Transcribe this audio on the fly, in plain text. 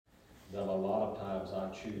lot of times I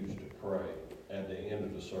choose to pray at the end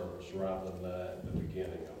of the service rather than at the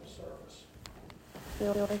beginning of the service.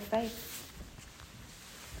 Build faith.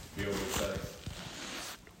 Build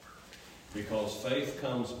faith. Because faith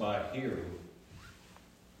comes by hearing,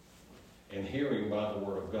 and hearing by the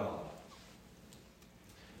Word of God.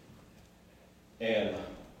 And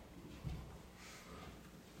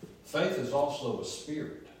faith is also a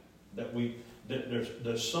spirit that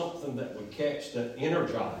there's something that we catch that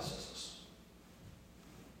energizes us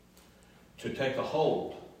to take a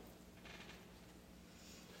hold.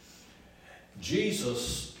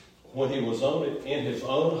 Jesus, when he was in his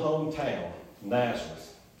own hometown,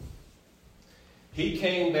 Nazareth, he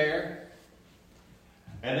came there,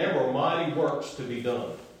 and there were mighty works to be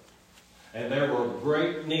done. And there were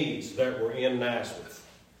great needs that were in Nazareth.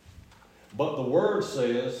 But the Word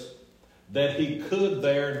says that he could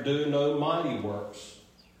there do no mighty works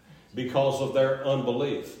because of their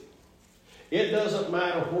unbelief. It doesn't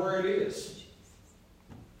matter where it is.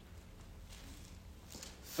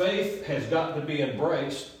 Faith has got to be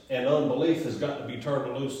embraced, and unbelief has got to be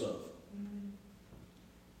turned loose of.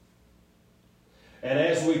 And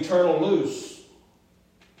as we turn loose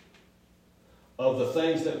of the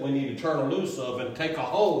things that we need to turn loose of and take a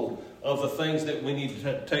hold of the things that we need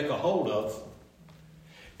to take a hold of,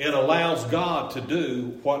 it allows God to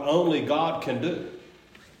do what only God can do.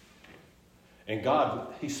 And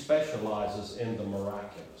God, he specializes in the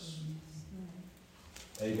miraculous.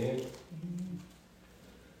 Amen?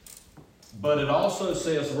 But it also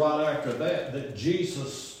says right after that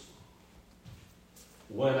Jesus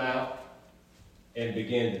went out and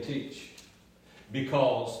began to teach.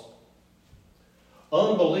 Because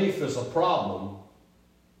unbelief is a problem,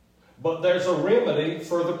 but there's a remedy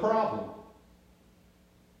for the problem.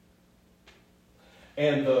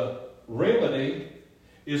 And the remedy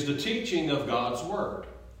is the teaching of God's Word.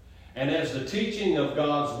 And as the teaching of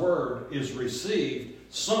God's Word is received,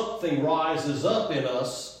 something rises up in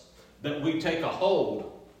us that we take a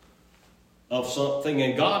hold of something,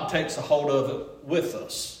 and God takes a hold of it with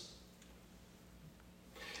us.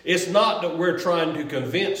 It's not that we're trying to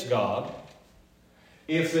convince God.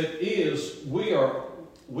 If it is,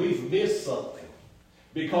 we've missed something.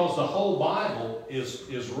 Because the whole Bible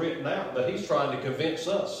is written out, but he's trying to convince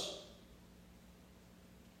us.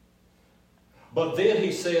 But then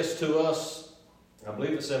he says to us, I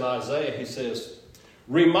believe it's in Isaiah, he says,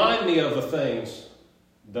 remind me of the things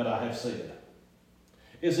that I have said.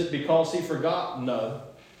 Is it because he forgot? No.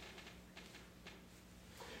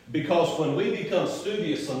 Because when we become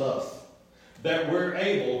studious enough that we're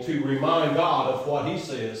able to remind God of what he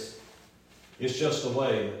says, it's just a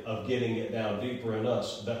way of getting it down deeper in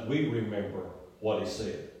us that we remember what he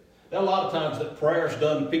said. There are a lot of times that prayer's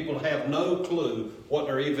done, people have no clue what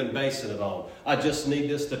they're even basing it on. I just need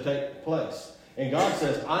this to take place. And God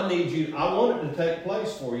says, I need you, I want it to take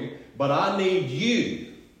place for you, but I need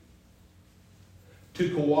you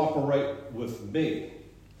to cooperate with me.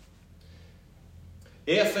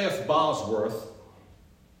 F.F. Bosworth,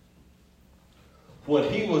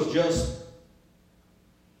 when he was just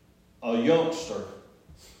a youngster,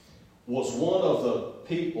 was one of the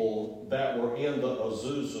people that were in the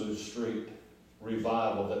Azusa Street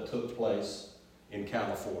revival that took place in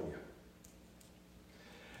California.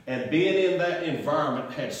 And being in that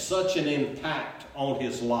environment had such an impact on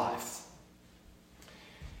his life.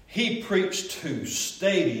 He preached to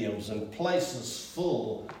stadiums and places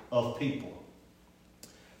full of people.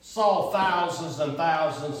 Saw thousands and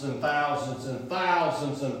thousands and thousands and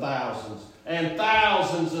thousands and thousands and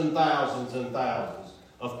thousands and thousands and thousands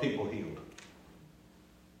of people healed.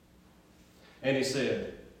 And he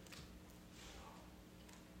said,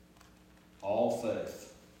 all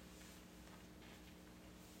faith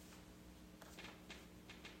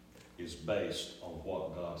is based on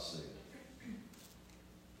what God said.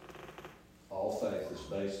 All faith is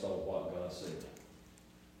based on what God said.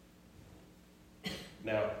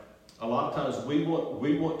 Now, a lot of times we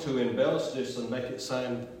want to embellish this and make it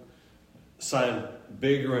sound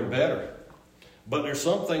bigger and better. But there's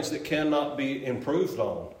some things that cannot be improved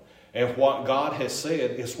on. And what God has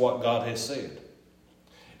said is what God has said.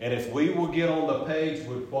 And if we will get on the page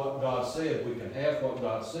with what God said, we can have what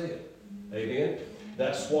God said. Amen?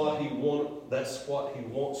 That's what He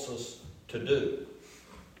wants us to do.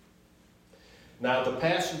 Now, the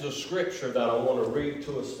passage of Scripture that I want to read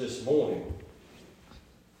to us this morning,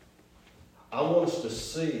 I want us to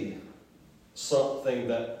see something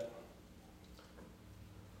that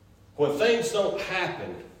when things don't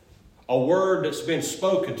happen, a word that's been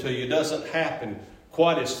spoken to you doesn't happen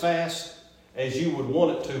quite as fast as you would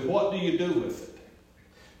want it to. What do you do with it?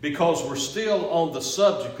 Because we're still on the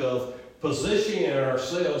subject of positioning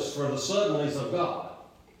ourselves for the suddenlies of God.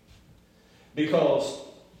 Because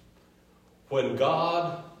when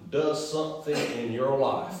God does something in your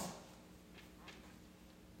life,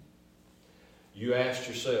 you ask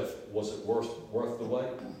yourself, was it worth the wait?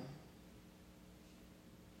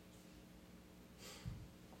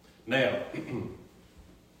 Now,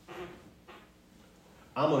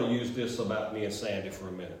 I'm going to use this about me and Sandy for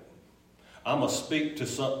a minute. I'm going to speak to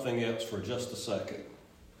something else for just a second,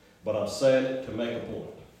 but I'm saying it to make a point.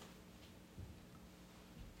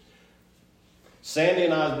 Sandy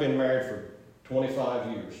and I have been married for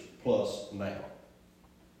 25 years plus now.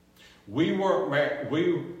 We weren't married.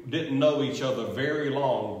 We didn't know each other very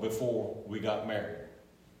long before we got married.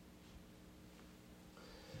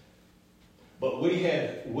 But we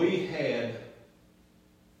had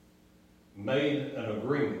made an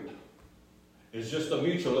agreement. It's just a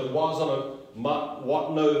mutual. It wasn't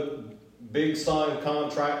no big signed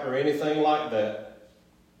contract or anything like that.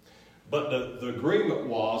 But the agreement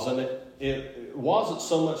was, and it wasn't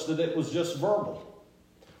so much that it was just verbal,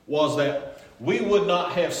 was that we would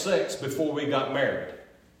not have sex before we got married.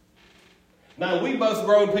 Now, we both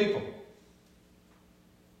grown people.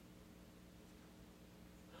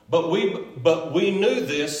 But we knew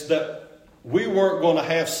this, that we weren't going to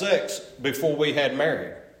have sex before we got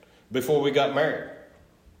married.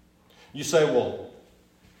 You say, well,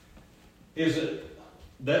 is it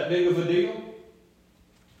that big of a deal?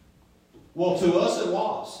 Well, to us it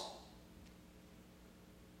was.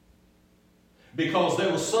 Because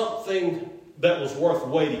there was something that was worth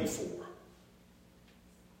waiting for.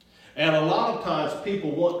 And a lot of times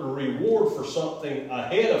people want a reward for something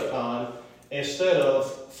ahead of time instead of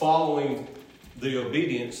following the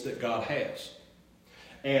obedience that God has.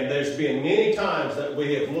 And there's been many times that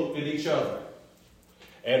we have looked at each other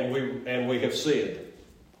and we have said,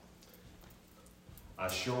 I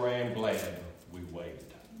sure am glad we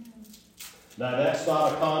waited. Now, that's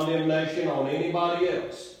not a condemnation on anybody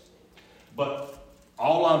else. But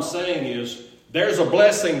all I'm saying is there's a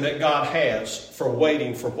blessing that God has for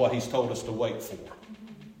waiting for what He's told us to wait for.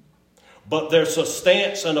 But there's a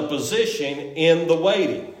stance and a position in the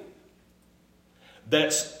waiting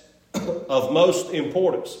that's of most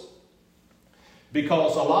importance.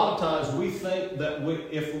 Because a lot of times we think that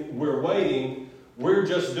if we're waiting, we're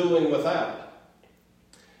just doing without.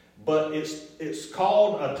 But it's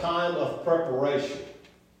called a time of preparation.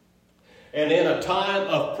 And in a time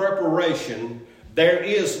of preparation, there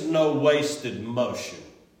is no wasted motion.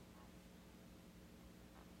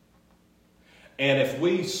 And if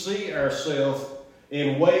we see ourselves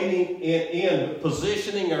in waiting, in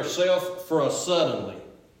positioning ourselves for a suddenly,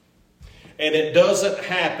 and it doesn't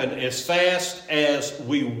happen as fast as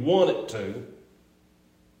we want it to,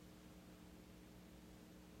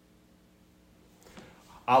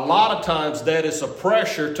 a lot of times that is a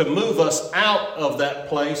pressure to move us out of that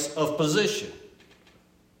place of position.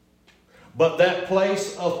 But that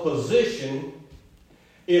place of position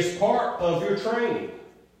is part of your training.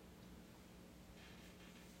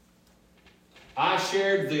 I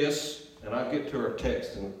shared this, and I'll get to her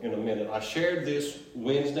text in a minute. I shared this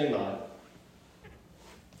Wednesday night,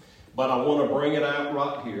 but I want to bring it out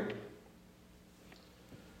right here.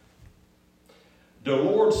 The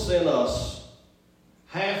Lord sent us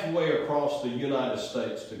halfway across the United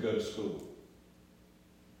States to go to school.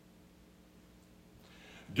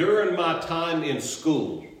 During my time in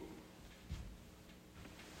school,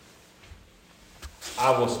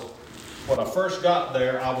 when I first got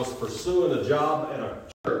there, I was pursuing a job at a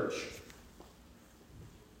church.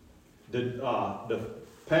 The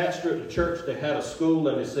pastor at the church, they had a school,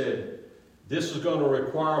 and they said, this is going to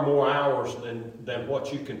require more hours than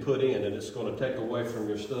what you can put in, and it's going to take away from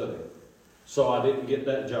your study. So I didn't get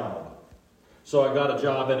that job. So I got a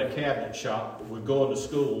job in a cabinet shop with going to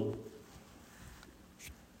school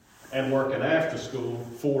and working after school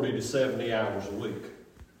 40 to 70 hours a week.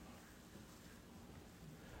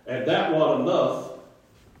 And that wasn't enough,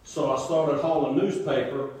 so I started hauling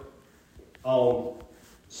newspaper on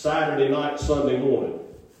Saturday night, Sunday morning.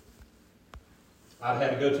 I'd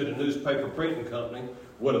have to go to the newspaper printing company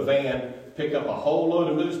with a van, pick up a whole load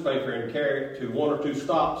of newspaper and carry it to one or two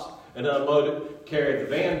stops, and unload it, carry the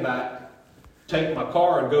van back, take my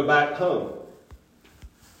car and go back home.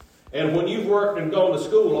 And when you've worked and gone to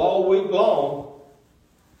school all week long,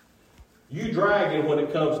 you dragging when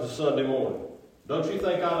it comes to Sunday morning. Don't you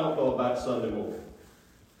think I don't know about Sunday morning?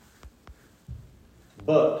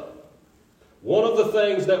 But one of the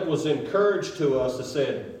things that was encouraged to us is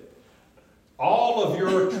said, all of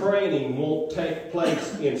your training won't take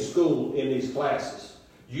place in school in these classes.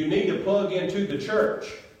 You need to plug into the church.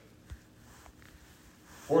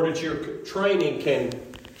 where that your training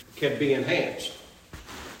can be enhanced.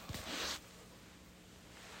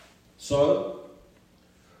 So,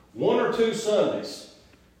 1 or 2 Sundays,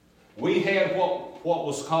 we had what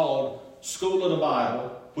was called School of the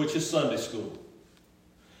Bible, which is Sunday school.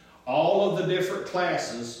 All of the different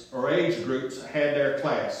classes or age groups had their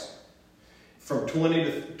class. From 20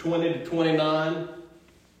 to 29,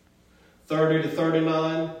 30 to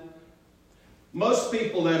 39. Most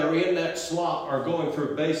people that are in that slot are going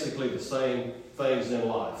through basically the same things in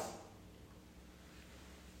life.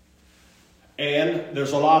 And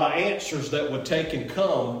there's a lot of answers that would take and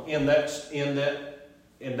come in that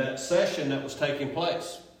session that was taking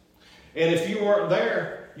place. And if you weren't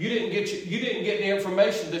there, you didn't get the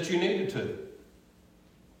information that you needed to.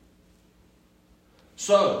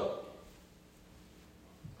 So,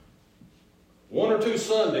 1 or 2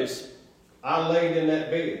 Sundays, I laid in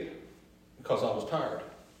that bed because I was tired.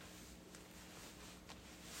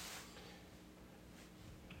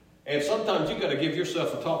 And sometimes you got to give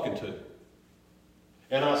yourself a talking to.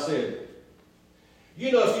 And I said,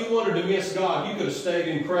 you know, if you wanted to miss God, you could have stayed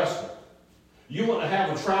in Preston. You want to have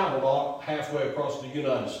a travel halfway across the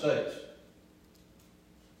United States.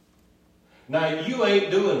 Now, you ain't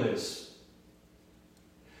doing this.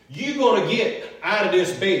 You're going to get out of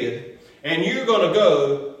this bed and you're going to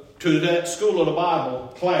go to that School of the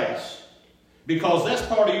Bible class because that's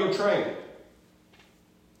part of your training.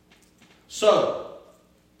 So,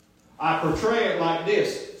 I portray it like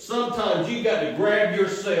this. Sometimes you got to grab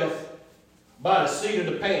yourself by the seat of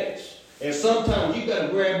the pants. And sometimes you got to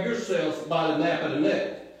grab yourself by the nape of the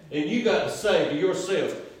neck. And you got to say to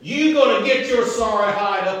yourself, you're going to get your sorry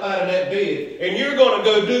hide up out of that bed and you're going to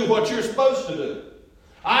go do what you're supposed to do.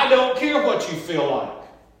 I don't care what you feel like.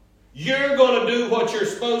 You're going to do what you're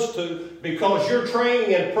supposed to because your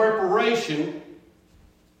training and preparation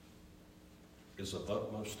is of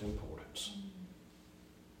utmost importance.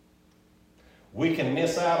 We can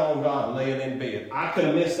miss out on God laying in bed. I could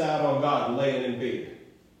have missed out on God laying in bed.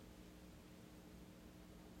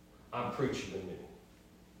 I'm preaching to me.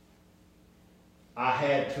 I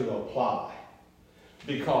had to apply.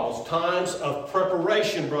 Because times of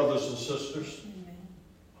preparation, brothers and sisters,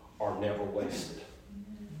 are never wasted.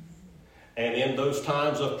 And in those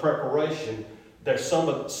times of preparation, there's some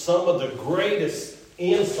of the greatest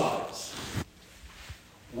insights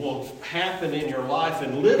will happen in your life,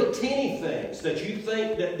 and little teeny things that you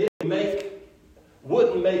think that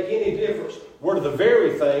wouldn't make any difference were the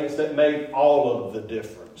very things that made all of the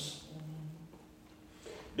difference.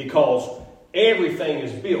 Because everything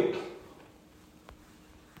is built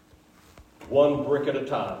one brick at a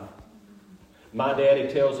time. My daddy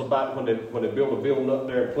tells about when they built a building up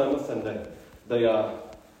there in Plymouth, and they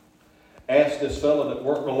asked this fellow that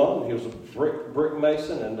worked alone. He was a brick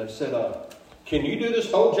mason, and they said, can you do this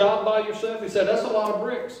whole job by yourself? He said, that's a lot of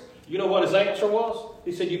bricks. You know what his answer was?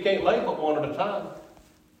 He said, you can't lay but one at a time.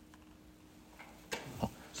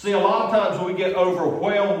 See, a lot of times we get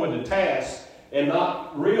overwhelmed with the task and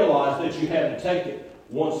not realize that you have to take it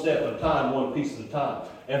one step at a time, one piece at a time.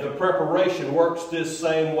 And the preparation works this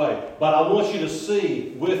same way. But I want you to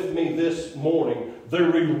see with me this morning the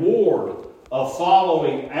reward of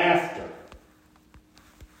following after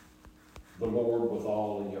the Lord with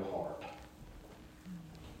all of your heart.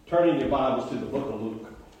 Turn in your Bibles to the book of Luke.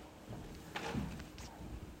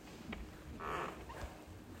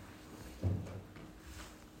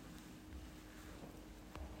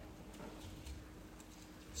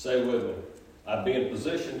 Say with me, I'd be in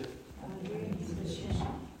position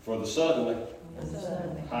for the suddenly.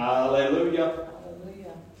 Hallelujah.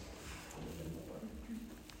 Hallelujah.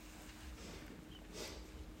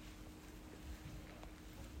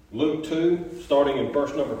 Luke 2, starting in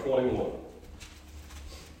verse number 21.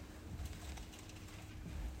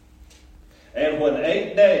 And when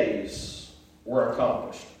 8 days were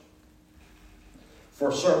accomplished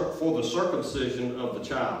for the circumcision of the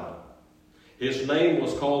child, his name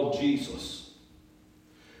was called Jesus,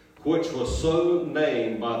 which was so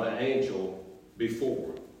named by the angel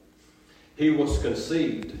before. He was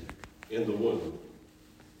conceived in the womb.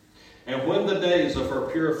 And when the days of her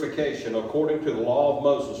purification, according to the law of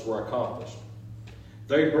Moses, were accomplished,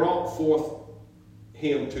 they brought forth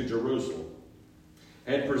him to Jerusalem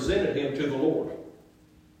and presented him to the Lord.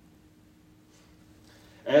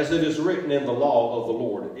 As it is written in the law of the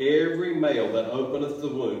Lord, every male that openeth the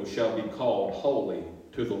womb shall be called holy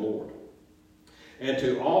to the Lord, and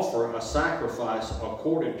to offer a sacrifice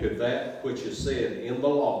according to that which is said in the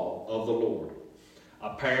law of the Lord,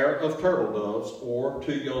 a pair of turtle doves or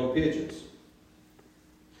 2 young pigeons.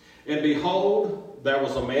 And behold, there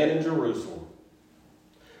was a man in Jerusalem,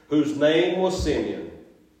 whose name was Simeon,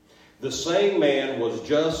 The same man was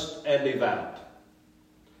just and devout.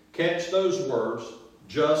 Catch those words,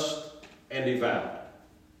 just and devout.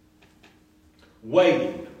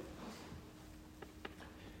 Waiting.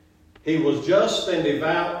 He was just and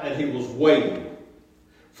devout, and he was waiting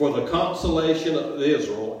for the consolation of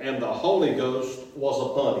Israel, and the Holy Ghost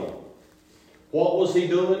was upon him. What was he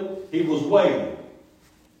doing? He was waiting.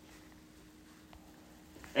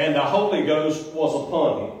 And the Holy Ghost was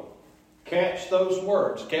upon him. Catch those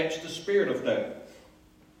words. Catch the spirit of that.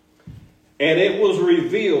 And it was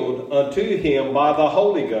revealed unto him by the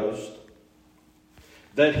Holy Ghost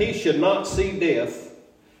that he should not see death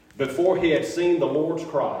before he had seen the Lord's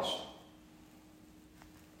Christ.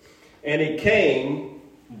 And he came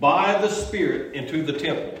by the Spirit into the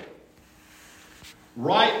temple.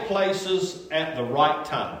 Right places at the right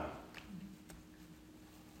time.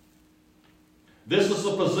 This is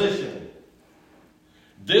a positioning.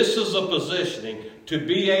 This is a positioning to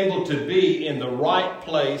be able to be in the right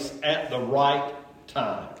place at the right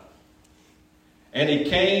time. And he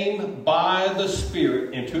came by the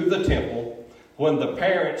Spirit into the temple when the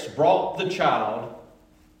parents brought the child,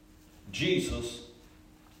 Jesus,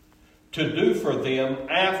 to do for them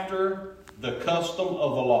after the custom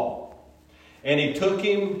of the law. And he took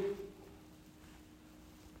him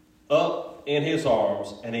up in his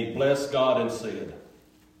arms, and he blessed God and said,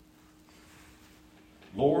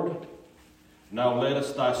 Lord, now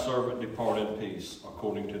lettest thy servant depart in peace,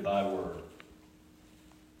 according to thy word.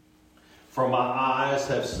 For my eyes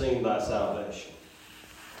have seen thy salvation,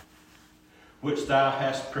 which thou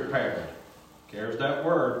hast prepared. There's that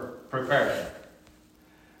word, prepared.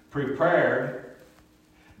 Prepared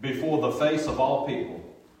before the face of all people,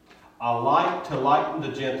 a light to lighten the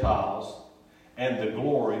Gentiles, and the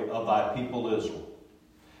glory of thy people Israel.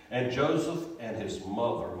 And Joseph and his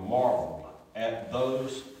mother marveled at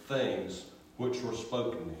those things which were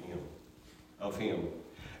spoken to him of him.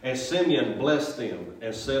 And Simeon blessed them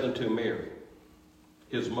and said unto Mary,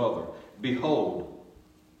 his mother, Behold,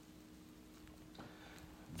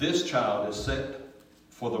 this child is set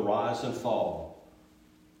for the rise and fall,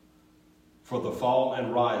 for the fall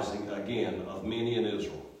and rising again of many in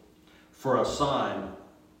Israel, for a sign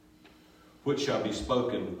which shall be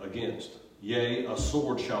spoken against. Yea, a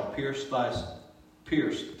sword shall pierce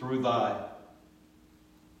through thy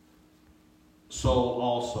soul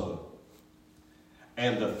also,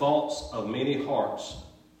 and the thoughts of many hearts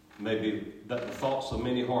may be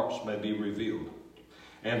revealed.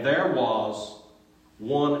 And there was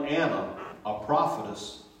one Anna, a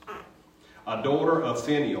prophetess, a daughter of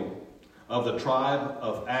Phinehas, of the tribe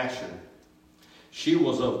of Asher. She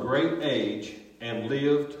was of great age and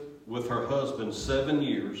lived with her husband 7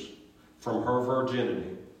 years from her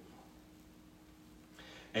virginity.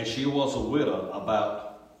 And she was a widow about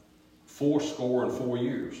 84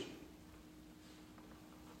 years,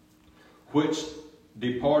 which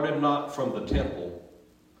departed not from the temple,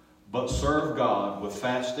 but served God with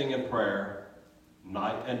fasting and prayer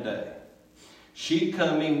night and day. She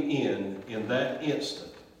coming in that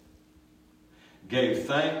instant, gave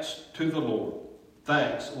thanks to the Lord,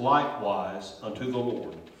 thanks likewise unto the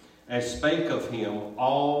Lord, and spake of him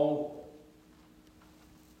all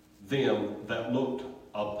them that looked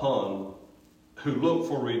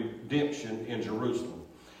for redemption in Jerusalem.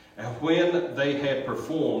 And when they had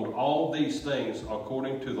performed all these things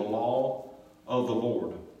according to the law of the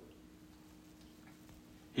Lord,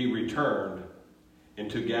 he returned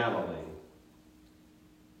into Galilee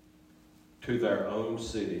to their own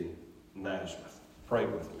city, Nazareth. Pray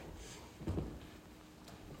with me.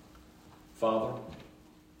 Father,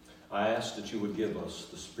 I ask that you would give us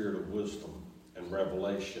the spirit of wisdom and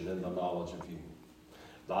revelation in the knowledge of you.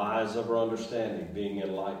 The eyes of our understanding being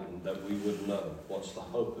enlightened, that we would know what's the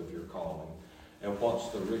hope of your calling and what's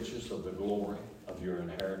the riches of the glory of your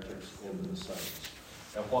inheritance in the saints,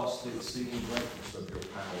 and what's the exceeding greatness of your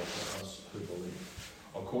power to us who believe,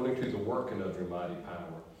 according to the working of your mighty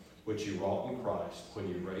power, which you wrought in Christ when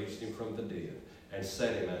you raised him from the dead and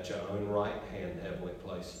set him at your own right hand in heavenly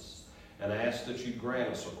places. And I ask that you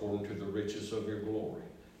grant us, according to the riches of your glory,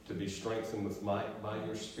 to be strengthened with might by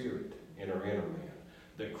your Spirit in our inner man,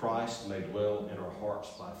 that Christ may dwell in our hearts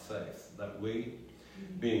by faith, that we,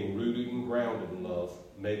 being rooted and grounded in love,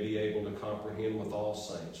 may be able to comprehend with all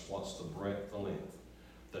saints what's the breadth, the length,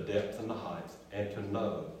 the depth, and the height, and to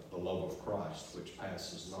know the love of Christ, which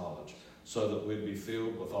passes knowledge, so that we'd be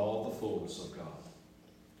filled with all the fullness of God.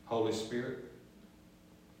 Holy Spirit,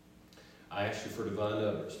 I ask you for divine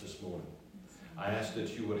utterance this morning. I ask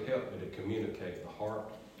that you would help me to communicate the heart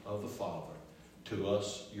of the Father to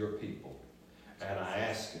us, your people. And I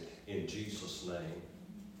ask it in Jesus' name.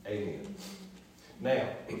 Amen. Now,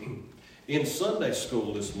 in Sunday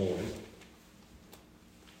school this morning,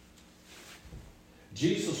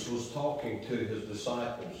 Jesus was talking to his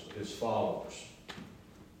disciples, his followers,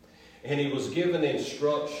 and he was giving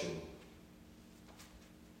instruction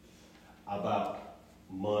about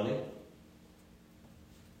money,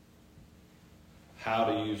 how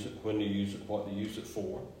to use it, when to use it, what to use it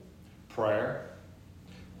for, prayer,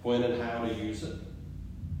 when and how to use it.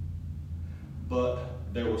 But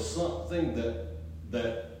there was something that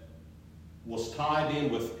was tied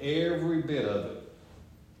in with every bit of it,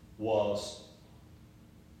 was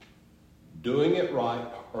doing it right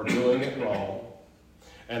or doing it wrong,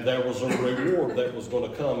 and there was a reward that was going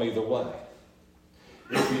to come either way.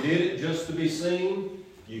 If you did it just to be seen,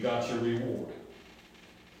 you got your reward.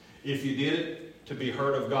 If you did it to be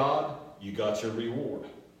heard of God, you got your reward.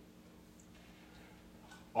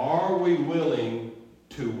 Are we willing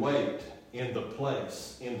to wait in the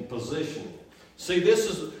place, in the position? See, this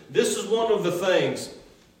is one of the things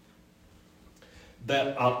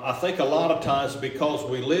that I think a lot of times, because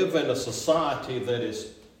we live in a society that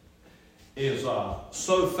is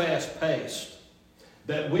so fast-paced,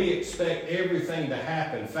 that we expect everything to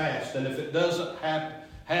happen fast. And if it doesn't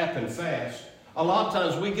happen fast, a lot of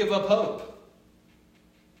times we give up hope.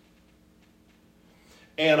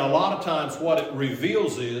 And a lot of times what it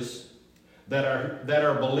reveals is that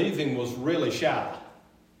our believing was really shallow.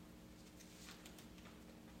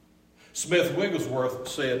 Smith Wigglesworth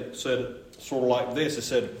said sort of like this. He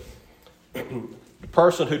said, the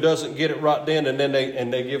person who doesn't get it right then and then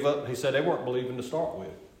they give up, he said they weren't believing to start with.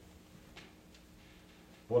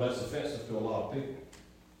 Well, that's offensive to a lot of people.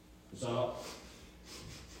 So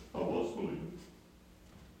I was believing.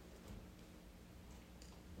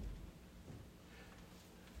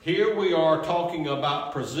 Here we are talking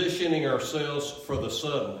about positioning ourselves for the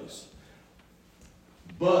suddenlies.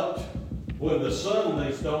 But when the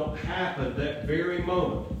suddenlies don't happen that very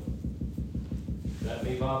moment, is that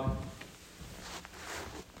me, Bobby?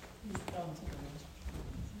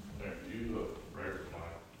 There, you look regular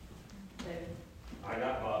Mike. I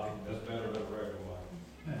got Bobby. That's better than regular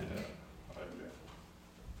Mike.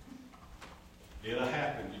 It'll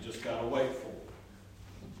happen. You just got to wait for it.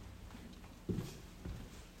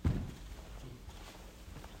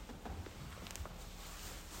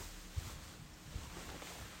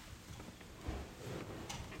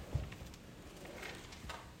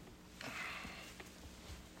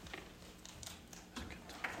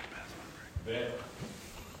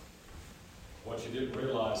 What you didn't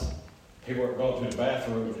realize, he wasn't going to the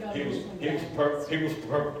bathroom. He was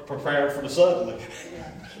preparing for the suddenly.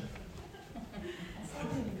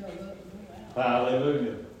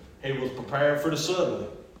 Hallelujah. He was preparing for the suddenly.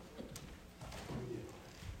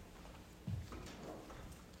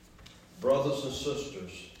 Brothers and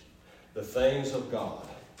sisters, the things of God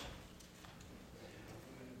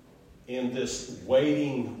in this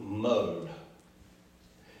waiting mode,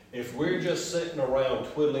 if we're just sitting around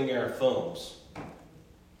twiddling our thumbs,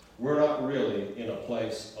 we're not really in a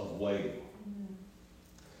place of waiting.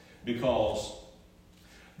 Because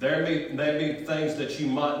there may be things that you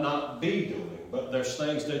might not be doing, but there's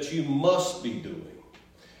things that you must be doing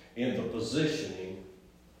in the positioning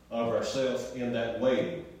of ourselves in that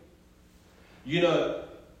waiting. You know,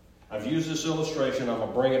 I've used this illustration, I'm going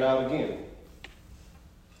to bring it out again.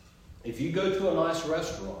 If you go to a nice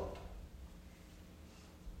restaurant,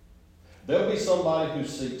 there'll be somebody who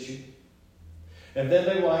seats you, and then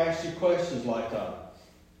they will ask you questions like,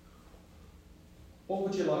 what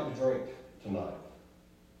would you like to drink tonight?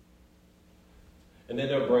 And then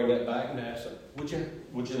they'll bring that back and ask them,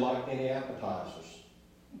 would you like any appetizers?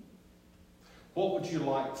 What would you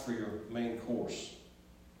like for your main course?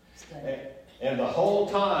 And the whole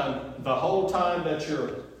time that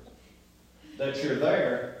you're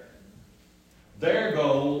there, their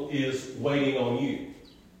goal is waiting on you.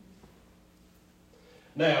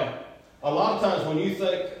 Now, a lot of times when you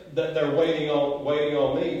think that they're waiting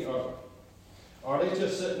on me, are they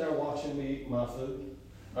just sitting there watching me eat my food?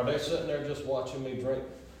 Are they sitting there just watching me drink?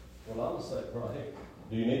 Well, I'm going to say, right here,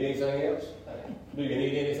 do you need anything else? Do you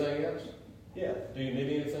need anything else? Yeah. Do you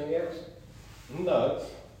need anything else? No.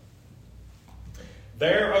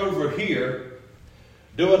 They're over here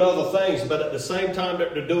doing other things, but at the same time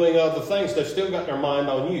that they're doing other things, they've still got their mind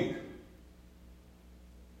on you.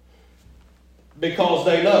 Because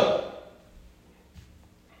they know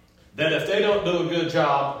that if they don't do a good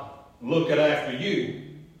job looking after you,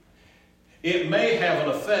 it may have an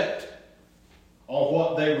effect on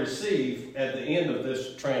what they receive at the end of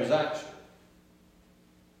this transaction.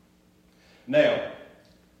 Now,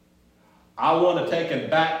 I want to take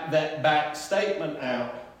that back statement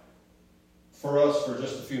out for us for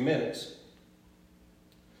just a few minutes.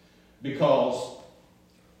 Because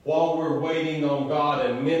while we're waiting on God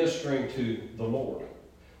and ministering to the Lord,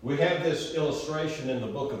 we have this illustration in the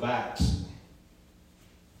book of Acts.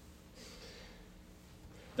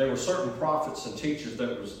 There were certain prophets and teachers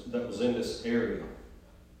that was in this area.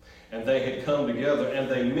 And they had come together and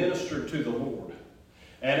they ministered to the Lord.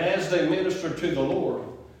 And as they ministered to the Lord,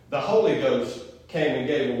 the Holy Ghost came and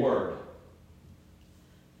gave a word.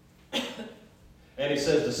 And he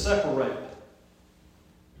says to separate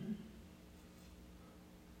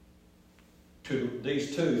to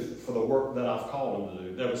these two for the work that I've called them to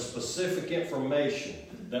do. There was specific information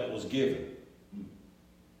that was given.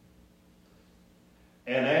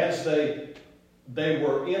 And as they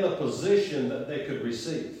were in a position that they could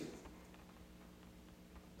receive,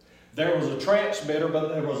 there was a transmitter, but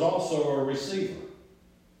there was also a receiver.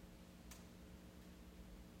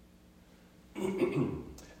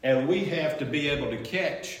 And we have to be able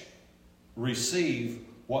to receive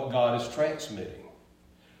what God is transmitting.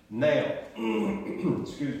 Now,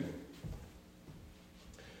 excuse me.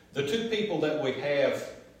 The two people that we have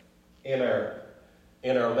in our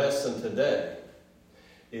lesson today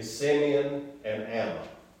is Simeon and Anna.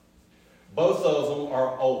 Both of them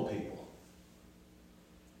are old people.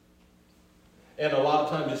 And a lot of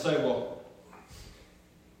times you say, well,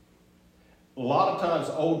 a lot of times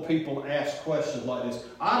old people ask questions like this.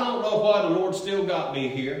 I don't know why the Lord still got me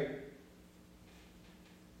here.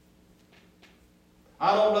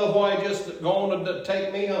 I don't know why He just going to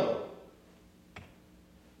take me home.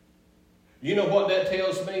 You know what that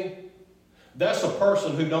tells me? That's a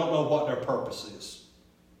person who don't know what their purpose is.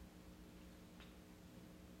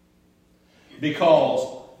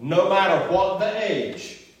 Because no matter what the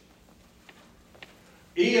age,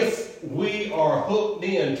 if we are hooked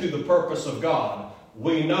into the purpose of God,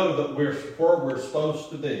 we know that we're where we're supposed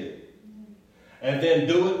to be. And then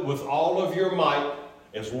do it with all of your might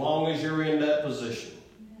as long as you're in that position.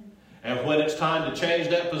 And when it's time to change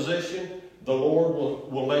that position, the Lord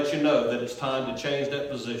will let you know that it's time to change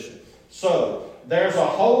that position. So, there's a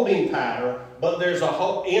holding pattern, but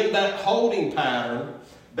in that holding pattern,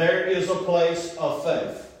 there is a place of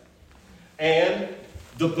faith. And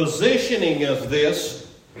the positioning of this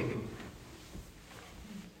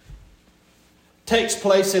takes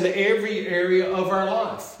place in every area of our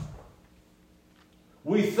life.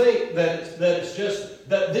 We think that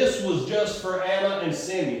this was just for Anna and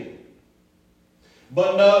Simeon.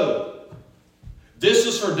 But no, this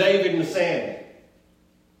is for David and Sandy.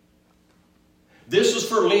 This is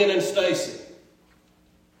for Lynn and Stacy.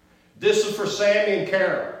 This is for Sammy and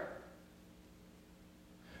Carol.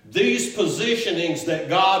 These positionings that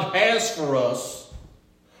God has for us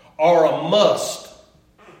are a must,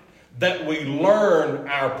 that we learn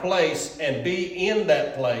our place and be in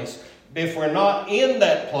that place. If we're not in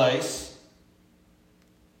that place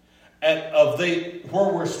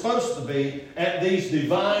where we're supposed to be at these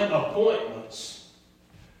divine appointments,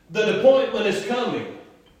 the appointment is coming.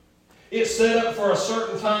 It's set up for a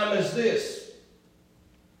certain time as this.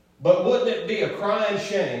 But wouldn't it be a crying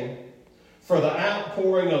shame for the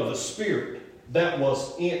outpouring of the Spirit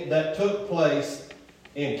that took place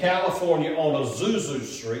in California on Azusa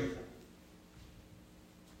Street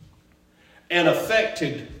and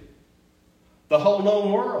affected the whole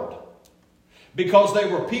known world? Because there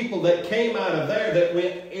were people that came out of there that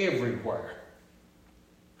went everywhere.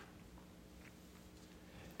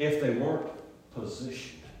 If they weren't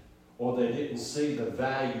positioned, or they didn't see the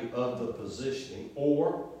value of the positioning,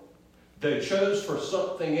 or they chose for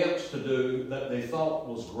something else to do that they thought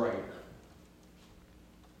was greater.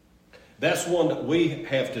 That's one that we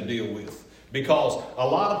have to deal with. Because a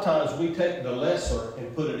lot of times we take the lesser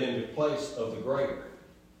and put it into place of the greater.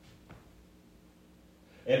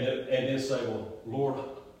 And then say, well, Lord,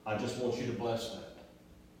 I just want you to bless that.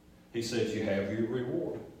 He says, you have your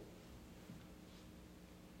reward.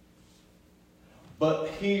 But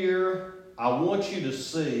here, I want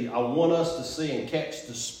us to see and catch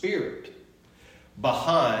the spirit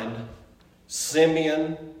behind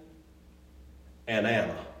Simeon and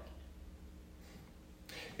Anna.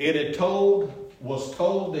 It was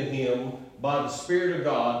told to him by the Spirit of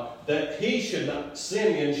God that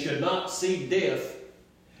Simeon should not see death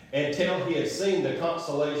until he had seen the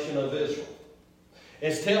consolation of Israel.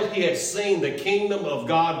 Until he had seen the kingdom of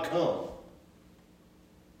God come.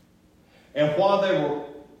 And while they were,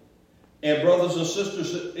 and brothers and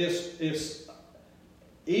sisters, it's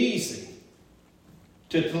easy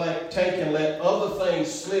to take and let other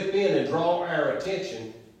things slip in and draw our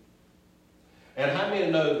attention. And how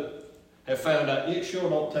many have found out it sure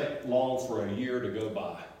don't take long for a year to go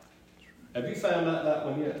by? Have you found out that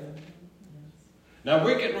one yet? Now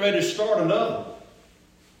we're getting ready to start another one.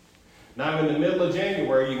 Now in the middle of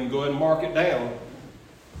January, you can go ahead and mark it down.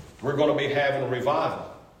 We're going to be having a revival.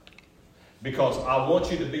 Because I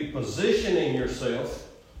want you to be positioning yourself,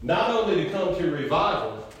 not only to come to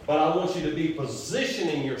revival, but I want you to be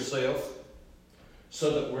positioning yourself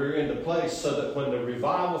so that we're in the place, so that when the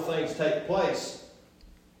revival things take place,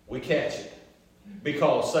 we catch it.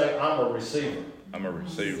 Because say, I'm a receiver. I'm a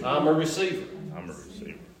receiver. I'm a receiver. I'm a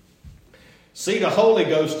receiver. See, the Holy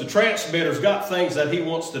Ghost, the transmitter's got things that he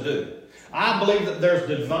wants to do. I believe that there's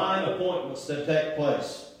divine appointments that take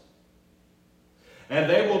place. And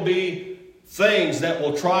there will be things that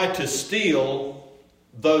will try to steal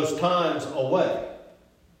those times away.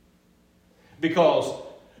 Because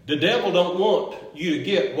the devil don't want you to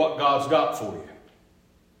get what God's got for you.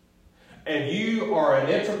 And you are an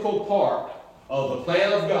integral part of the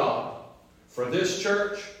plan of God for this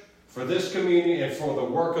church, for this community, and for the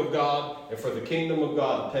work of God, and for the kingdom of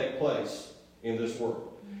God to take place in this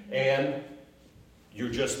world. And you're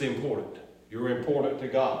just important. You're important to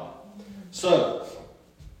God. So,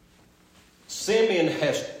 Simeon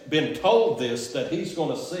has been told this, that he's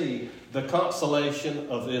going to see the consolation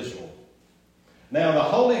of Israel. Now, the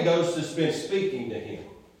Holy Ghost has been speaking to him.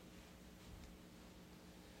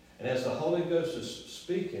 And as the Holy Ghost is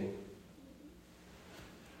speaking,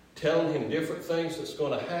 telling him different things that's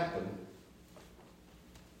going to happen,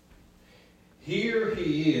 here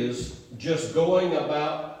he is just going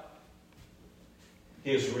about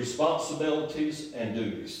his responsibilities and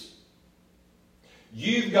duties.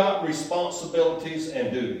 You've got responsibilities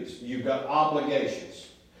and duties. You've got obligations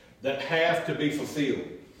that have to be fulfilled.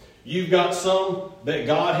 You've got some that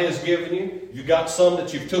God has given you. You've got some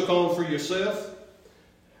that you've took on for yourself.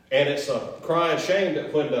 And it's a crying shame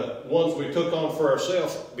that when the ones we took on for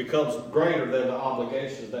ourselves becomes greater than the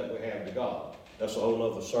obligations that we have to God. That's a whole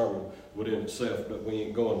other sermon within itself, but we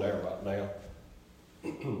ain't going there right now.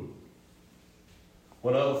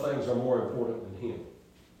 When other things are more important than Him.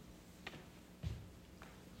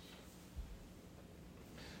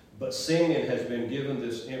 But Simeon has been given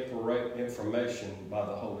this information by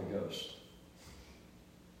the Holy Ghost,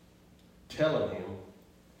 telling him,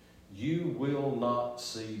 you will not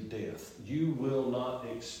see death. You will not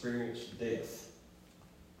experience death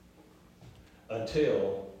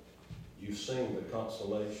until you've seen the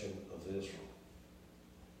consolation of Israel.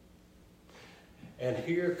 And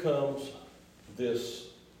here comes this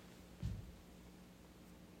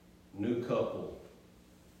new couple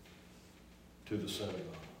to the synagogue,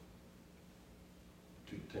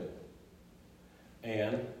 to the temple.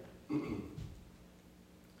 And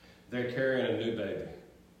they're carrying a new baby.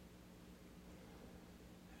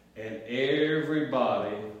 And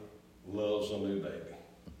everybody loves a new baby.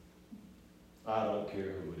 I don't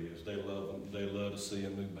care who it is. They love them. They love to see a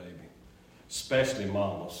new baby. Especially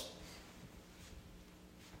mamas.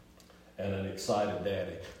 And an excited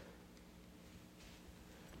daddy.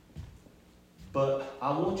 But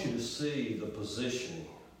I want you to see the positioning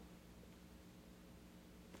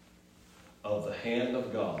of the hand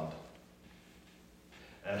of God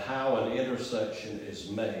and how an intersection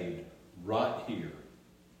is made right here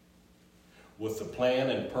with the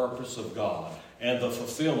plan and purpose of God and the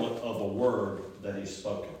fulfillment of the word that He's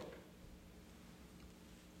spoken.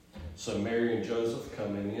 So Mary and Joseph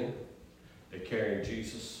coming in, they're carrying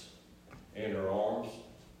Jesus in her arms.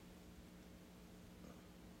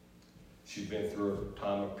 She's been through a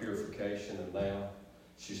time of purification, and now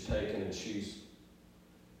she's taken and it's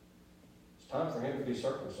time for him to be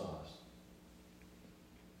circumcised.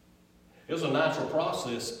 It was a natural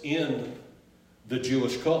process in the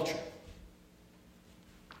Jewish culture.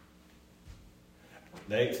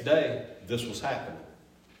 The 8th day, this was happening.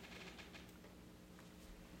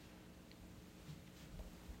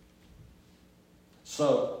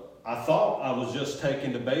 So I thought I was just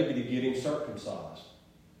taking the baby to get him circumcised.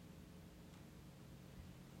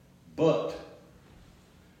 But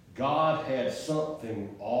God had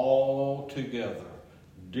something altogether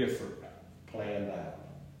different planned out.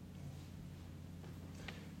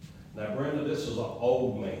 Now, Brenda, this is an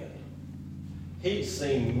old man. He'd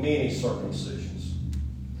seen many circumcisions.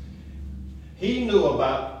 He knew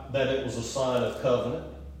about that it was a sign of covenant.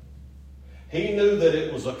 He knew that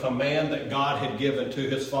it was a command that God had given to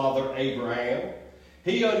his father Abraham.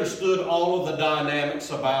 He understood all of the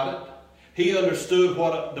dynamics about it. He understood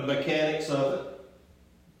what the mechanics of it.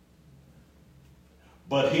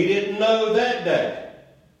 But he didn't know that day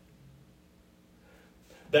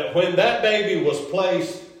that when that baby was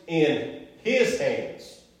placed in his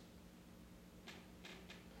hands,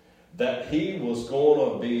 that he was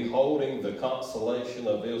going to be holding the consolation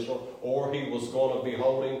of Israel, or he was going to be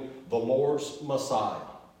holding the Lord's Messiah.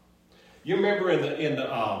 You remember in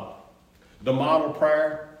the model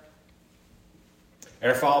prayer,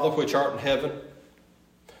 Our Father which art in heaven,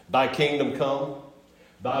 thy kingdom come,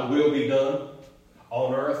 thy will be done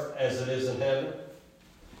on earth as it is in heaven.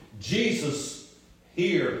 Jesus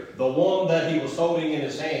here, the one that he was holding in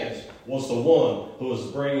his hands, was the one who was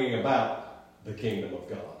bringing about the kingdom of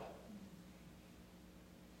God.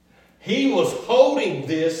 He was holding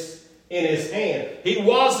this in his hand. He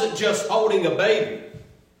wasn't just holding a baby.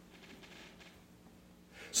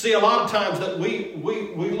 See, a lot of times that we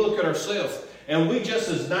look at ourselves and we just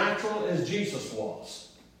as natural as Jesus was.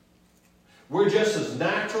 We're just as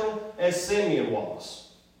natural as Simeon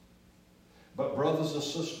was. But brothers and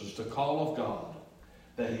sisters, the call of God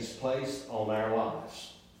that he's placed on our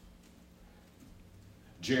lives.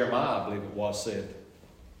 Jeremiah, I believe it was, said,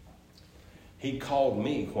 he called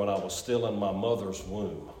me when I was still in my mother's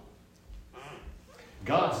womb.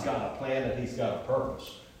 God's got a plan and he's got a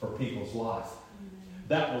purpose for people's life.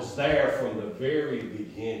 That was there from the very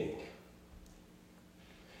beginning.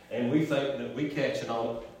 And we think that we catch it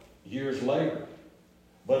on years later.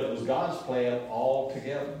 But it was God's plan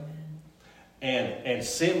altogether. And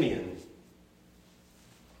Simeon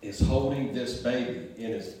is holding this baby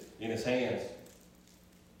in his hands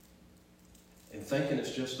and thinking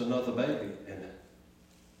it's just another baby. And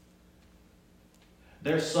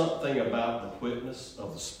there's something about the witness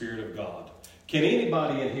of the Spirit of God. Can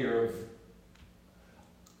anybody in here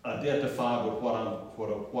identify with what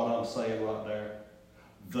I'm saying right there?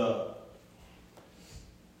 The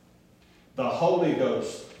Holy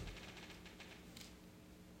Ghost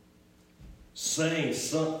saying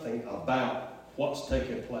something about what's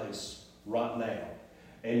taking place right now.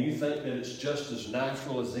 And you think that it's just as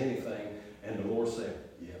natural as anything. And the Lord said,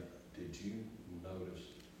 yeah, did you notice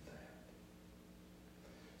that?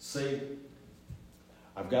 See,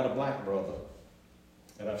 I've got a black brother,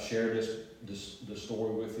 and I've shared this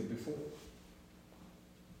story with you before.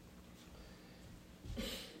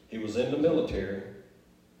 He was in the military.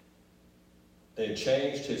 They had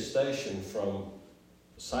changed his station from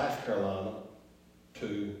South Carolina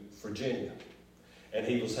to Virginia. And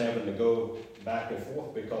he was having to go back and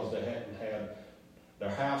forth because they hadn't had their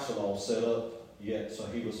house and all set up yet. So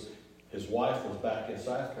his wife was back in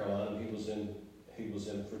South Carolina and he was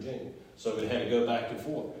in Virginia. So he had to go back and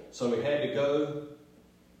forth. So he had to go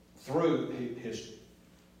through, his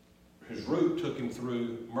route took him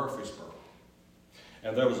through Murfreesboro.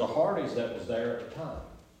 And there was a Hardee's that was there at the time.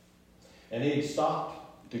 And he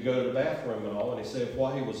stopped to go to the bathroom and all, and he said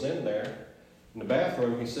while he was in there, in the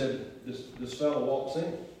bathroom, he said, this fellow walks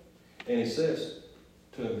in. And he says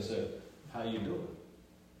to him, he said, how you doing?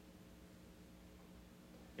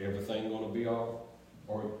 Everything going to be all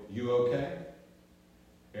right? Or you okay?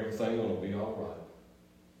 Everything going to be all right.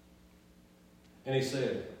 And he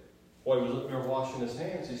said, while he was up there washing his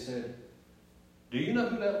hands, he said, do you know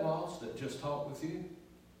who that was that just talked with you?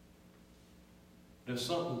 There's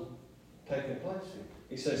something taking place here.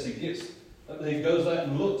 He says he goes out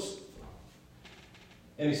and looks.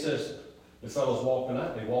 And he says, the fellow's walking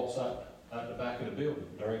out and he walks out the back of the building.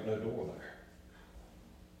 There ain't no door there.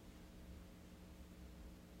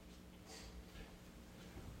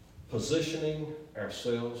 Positioning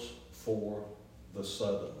ourselves for the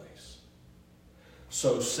suddenlies.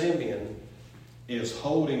 So Simeon is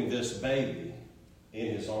holding this baby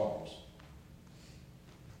in his arms.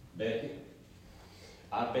 Becky,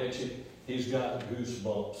 I bet you he's got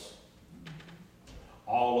goosebumps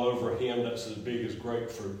all over him that's as big as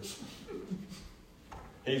grapefruits.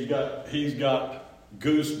 He's got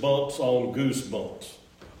goosebumps on goosebumps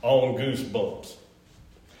on goosebumps.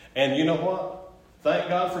 And you know what? Thank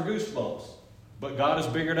God for goosebumps. But God is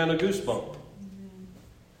bigger than a goosebump.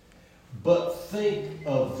 But think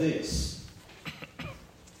of this.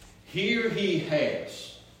 Here he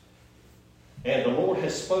has, and the Lord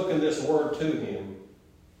has spoken this word to him,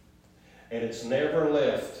 and it's never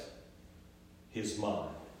left his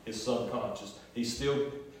mind, his subconscious. He's still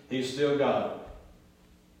got it.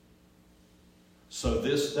 So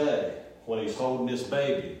this day, when he's holding this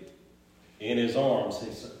baby in his arms,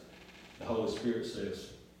 the Holy Spirit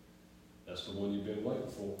says, that's the one you've been waiting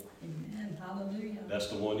for. Amen. Hallelujah. That's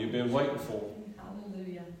the one you've been waiting for.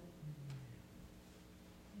 Hallelujah.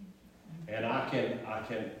 And I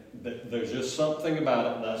can, there's just something about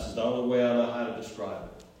it, and that's the only way I know how to describe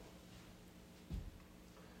it.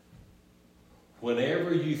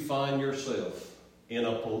 Whenever you find yourself in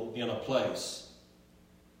a place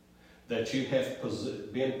that you have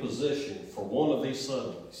been positioned for one of these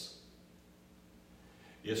suddenlies,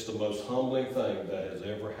 it's the most humbling thing that has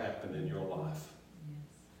ever happened in your life.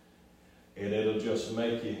 Yes. And it'll just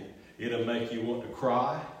make you, It'll make you want to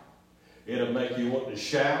cry. It'll make you want to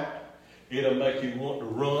shout. It'll make you want to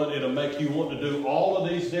run. It'll make you want to do all of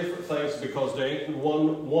these different things because there ain't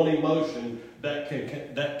one emotion that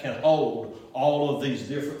can hold all of these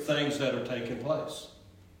different things that are taking place.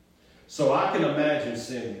 So I can imagine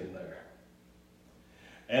Simeon there.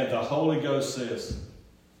 And the Holy Ghost says,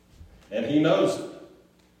 and he knows it.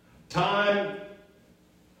 Time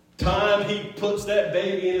he puts that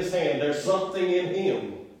baby in his hand, there's something in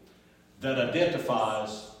him that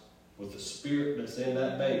identifies with the spirit that's in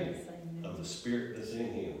that baby, of the spirit that's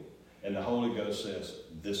in him. And the Holy Ghost says,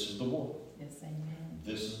 this is the one. Yes, amen.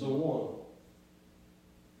 This is the one.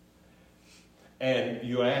 And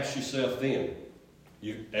you ask yourself then,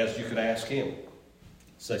 as you could ask him,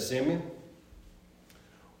 say, Simeon,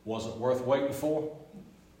 was it worth waiting for?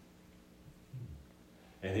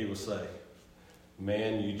 And he will say,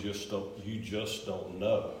 man, you just don't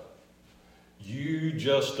know. You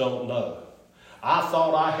just don't know. I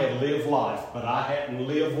thought I had lived life, but I hadn't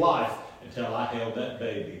lived life until I held that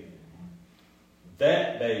baby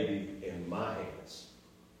in my hands.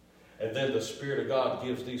 And then the Spirit of God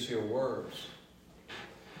gives these here words.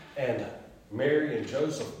 And Mary and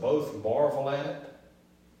Joseph both marvel at it.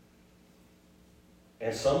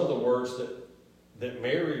 And some of the words that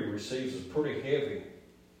Mary receives is pretty heavy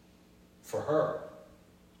for her.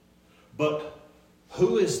 But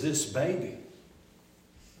who is this baby?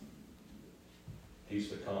 He's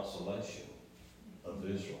the consolation of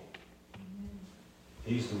Israel.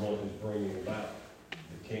 He's the one who's bringing about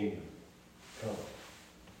the kingdom come.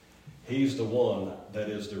 He's the one that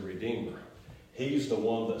is the Redeemer. He's the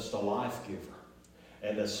one that's the life giver.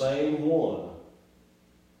 And the same one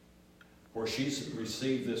where she's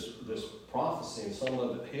received this prophecy and some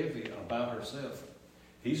of it heavy about herself,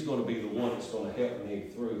 he's going to be the one that's going to help me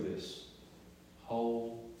through this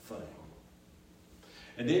whole thing.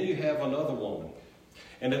 And then you have another woman.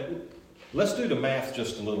 And let's do the math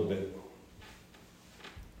just a little bit.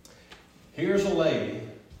 Here's a lady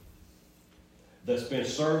that's been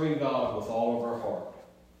serving God with all of her heart.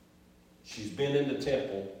 She's been in the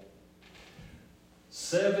temple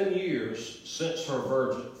 7 years since her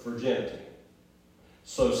virginity.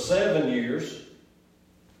 So 7 years.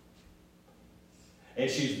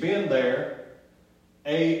 And she's been there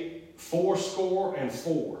 84,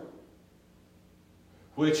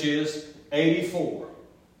 which is 84.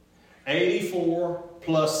 84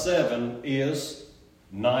 plus 7 is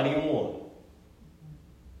 91.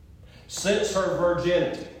 Since her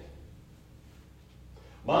virginity.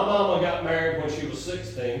 My mama got married when she was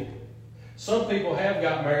 16. Some people have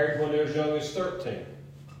got married when they're as young as 13.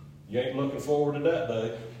 You ain't looking forward to that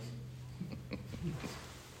day.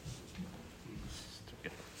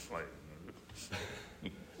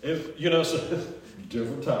 So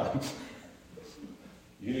different times.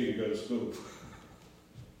 You need to go to school.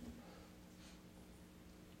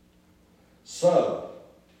 So,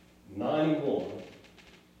 91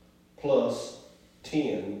 plus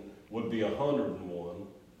 10 would be 101.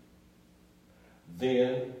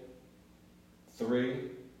 Then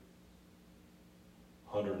 3,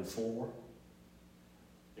 104.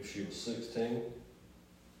 If she was 16.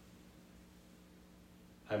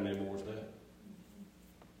 How many more is that?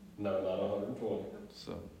 No, not 120.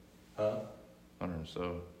 So. Huh?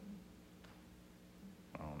 107.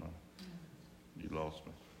 I don't know. You lost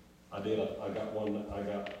me. I did. I got one.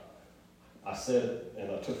 I said it, and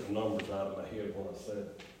I took the numbers out of my head when I said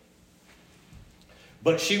it.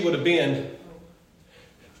 But she would have been.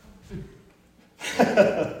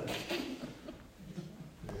 The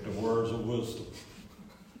words of wisdom.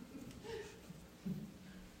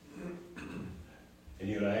 And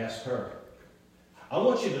you'd ask her. I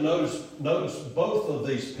want you to notice both of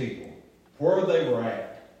these people, where they were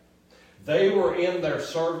at. They were in their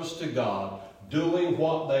service to God, doing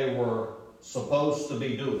what they were supposed to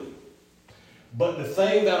be doing. But the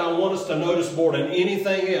thing that I want us to notice more than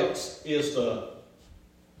anything else is the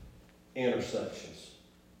intersections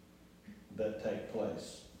that take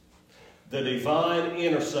place. The divine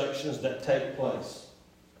intersections that take place.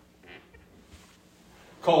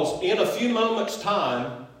 Because in a few moments'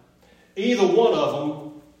 time, either one of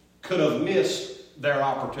them could have missed their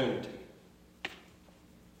opportunity.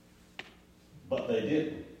 But they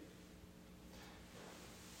didn't.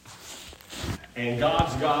 And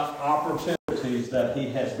God's got opportunities that He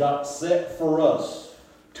has got set for us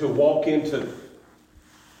to walk into.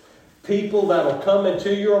 People that will come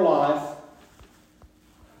into your life.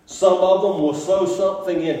 Some of them will sow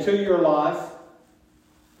something into your life.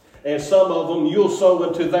 And some of them you'll sow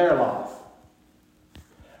into their life.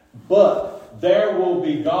 But there will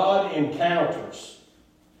be God encounters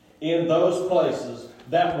in those places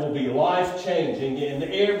that will be life-changing in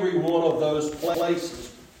every one of those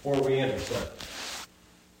places where we intersect.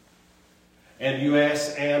 And you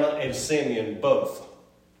ask Anna and Simeon both,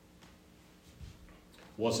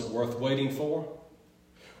 was it worth waiting for?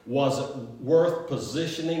 Was it worth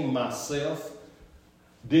positioning myself?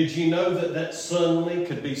 Did you know that suddenly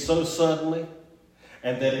could be so suddenly,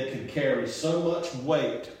 and that it could carry so much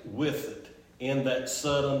weight with it in that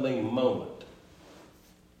suddenly moment?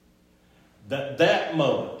 That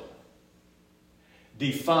moment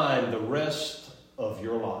defined the rest of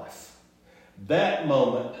your life. That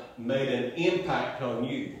moment made an impact on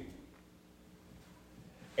you.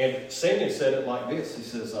 And Simeon said it like this. He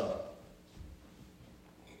says,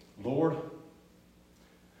 Lord,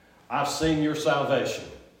 I've seen your salvation.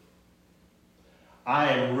 I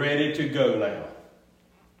am ready to go now.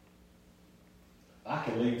 I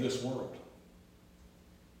can leave this world.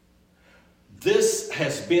 This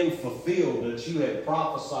has been fulfilled that you have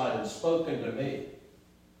prophesied and spoken to me.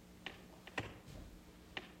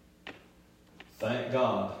 Thank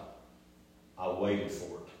God I waited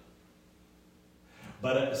for it.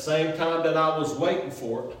 But at the same time that I was waiting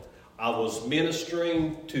for it, I was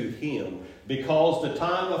ministering to him, because the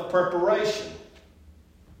time of preparation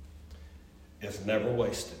is never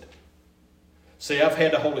wasted. See, I've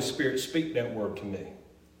had the Holy Spirit speak that word to me.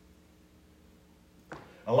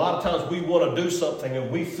 A lot of times we want to do something and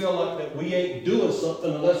we feel like that we ain't doing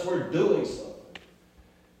something unless we're doing something.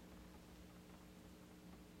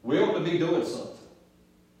 We ought to be doing something.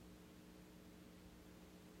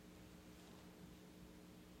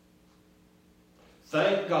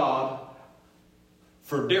 Thank God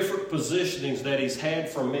for different positionings that he's had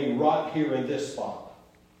for me right here in this spot.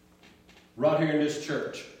 Right here in this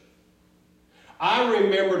church. I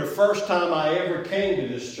remember the first time I ever came to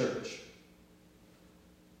this church.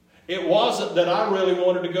 It wasn't that I really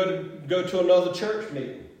wanted to go to another church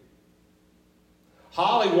meeting.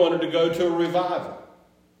 Holly wanted to go to a revival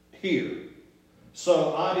here.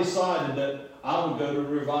 So I decided that I would go to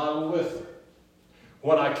revival with her.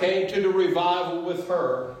 When I came to the revival with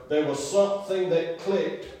her, there was something that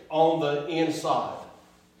clicked on the inside.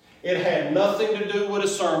 It had nothing to do with a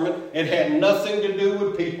sermon. It had nothing to do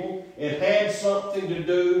with people. It had something to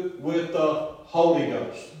do with the Holy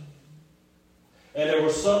Ghost. And there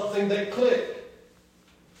was something that clicked.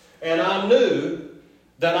 And I knew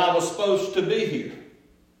that I was supposed to be here.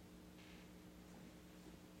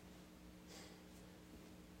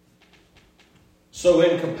 So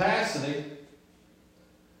in capacity,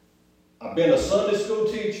 I've been a Sunday school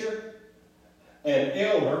teacher, an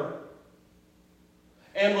elder,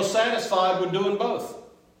 and was satisfied with doing both.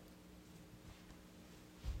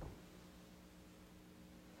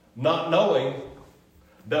 Not knowing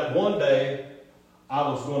that one day I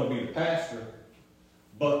was going to be the pastor,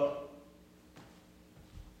 but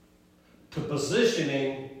to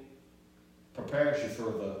positioning prepares you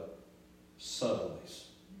for the suddenlies.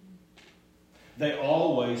 They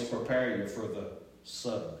always prepare you for the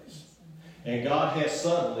suddenlies. And God has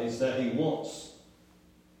suddenlies that he wants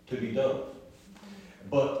to be done.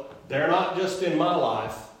 But they're not just in my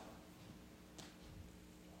life.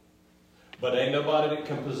 But ain't nobody that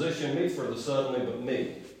can position me for the suddenly but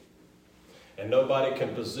me. And nobody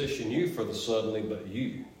can position you for the suddenly but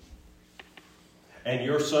you. And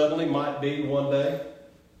your suddenly might be one day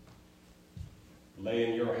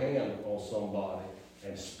laying your hand on somebody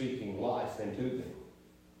and speaking life into them.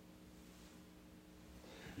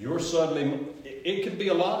 Your suddenly, it could be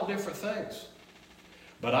a lot of different things.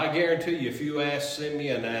 But I guarantee you, if you ask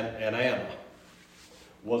Simeon and Anna,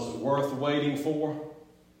 was it worth waiting for?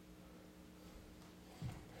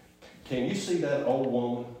 Can you see that old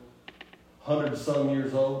woman, 100-some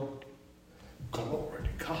years old? Glory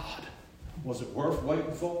to God. Was it worth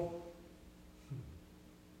waiting for?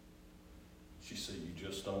 She said, you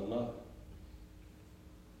just don't know.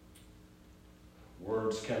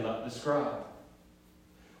 Words cannot describe.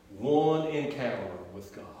 One encounter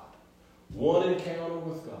with God. One encounter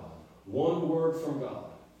with God. One word from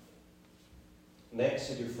God.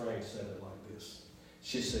 Nancy Dufresne said it like this.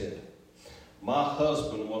 She said, my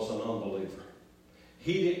husband was an unbeliever.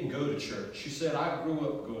 He didn't go to church. She said, I grew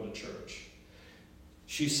up going to church.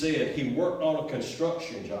 She said he worked on a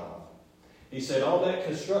construction job. He said on that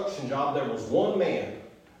construction job there was one man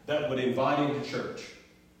that would invite him to church.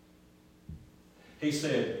 He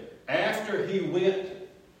said after he went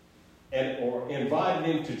or invited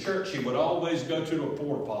him to church, he would always go to the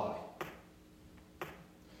porta potty.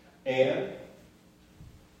 And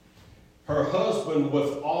her husband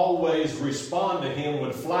would always respond to him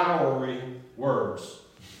with flowery words.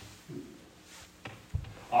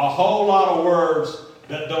 A whole lot of words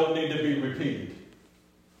that don't need to be repeated.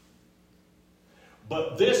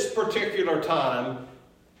 But this particular time,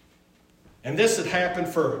 and this had happened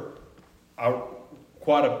for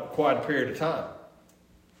quite a period of time.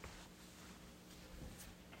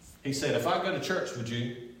 He said, if I go to church,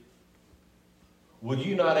 will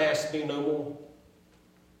you not ask me no more?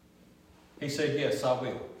 He said, yes, I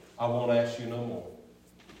will. I won't ask you no more.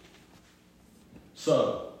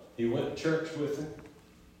 So, he went to church with him.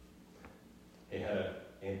 He had an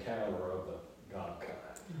encounter of the God kind.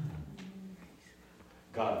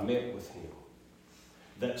 God met with him.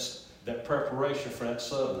 That's that preparation for that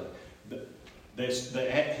suddenly.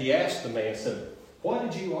 He asked the man, said, why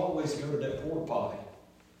did you always go to that porta potty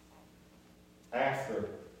after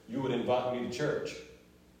you would invite me to church?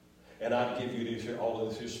 And I'd give you all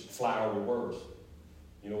of these flowery words.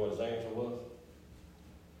 You know what his answer was?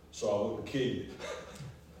 So I wouldn't kill you.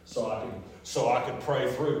 so I could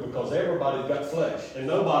pray through, because everybody's got flesh. And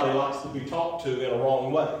nobody likes to be talked to in a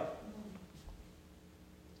wrong way.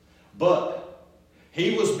 But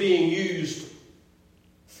he was being used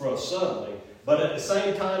for a suddenly. But at the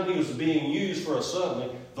same time he was being used for a suddenly,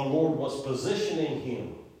 the Lord was positioning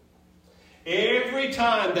him. Every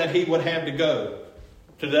time that he would have to go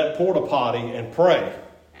to that porta potty and pray,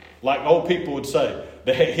 like old people would say,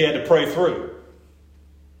 that he had to pray through.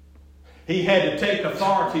 He had to take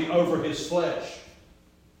authority over his flesh.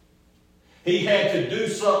 He had to do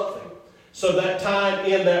something. So that time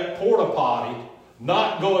in that porta potty,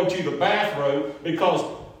 not going to the bathroom, because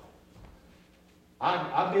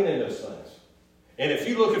I've been in those things. And if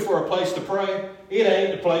you're looking for a place to pray, it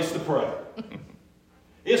ain't the place to pray.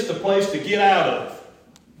 It's the place to get out of.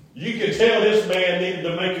 You can tell this man needed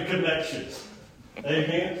to make a connection.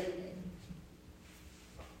 Amen?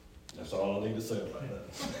 That's all I need to say about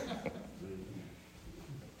that.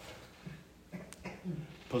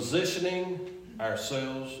 Positioning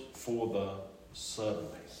ourselves for the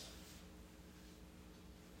suddenlies.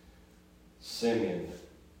 Simeon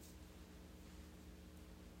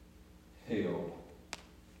held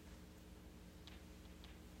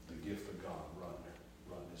the gift of God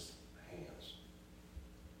run his hands.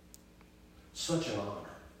 Such an honor.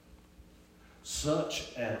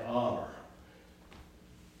 Such an honor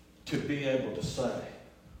to be able to say,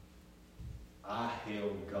 I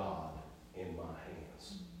held God in my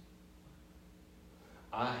hands.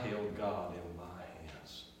 I held God in my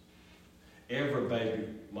hands. Every baby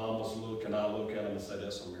mamas look, and I look at them and say,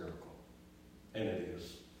 that's a miracle. And it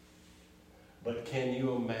is. But can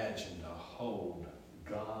you imagine to hold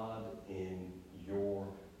God in your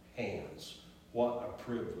hands? What a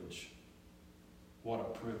privilege. What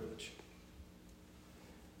a privilege.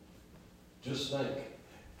 Just think.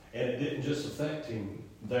 And it didn't just affect him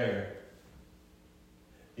there.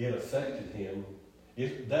 It affected him.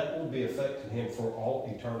 That will be affecting him for all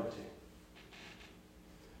eternity.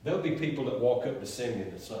 There'll be people that walk up to Simeon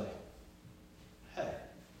and say, hey,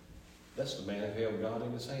 that's the man who held God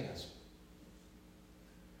in his hands.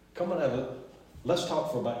 Come on, let's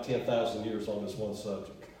talk for about 10,000 years on this one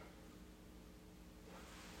subject.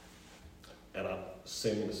 And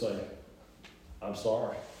Simeon to say, I'm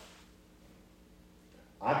sorry.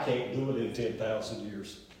 I can't do it in 10,000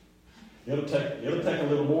 years. It'll take a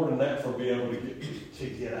little more than that for me able to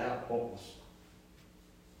get out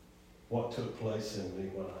what took place in me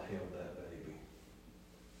when I held that baby.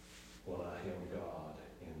 When I held God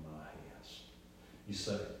in my hands. You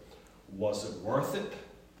say, was it worth it?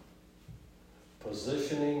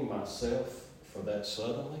 Positioning myself for that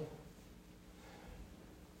suddenly?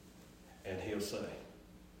 And he'll say,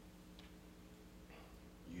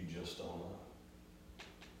 you just don't know.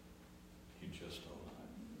 You just don't know.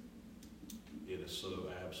 It is so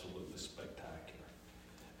absolutely spectacular.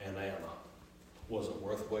 And Anna, was it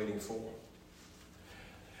worth waiting for?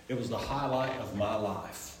 It was the highlight of my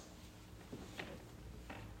life.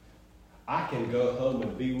 I can go home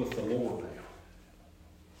and be with the Lord now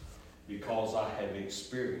because I have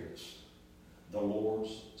experienced the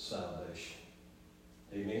Lord's salvation.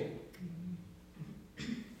 Amen?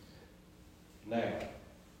 Now,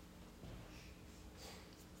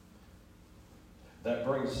 that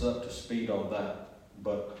brings us up to speed on that,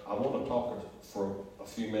 but I want to talk for a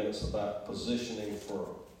few minutes about positioning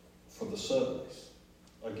for the suddenlies.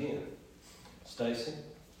 Again, Stacy,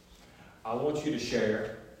 I want you to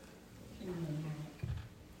share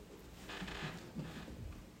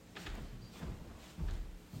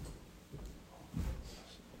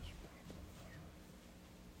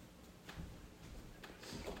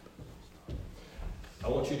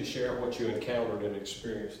what you encountered and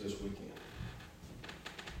experienced this weekend.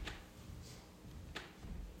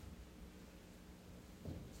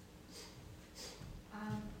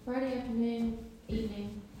 Friday evening,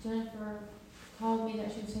 Jennifer called me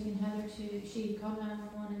taking Heather to, she called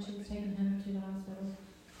 911 and she was taking Heather to the hospital.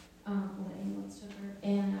 Well, the ambulance took her.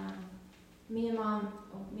 And me and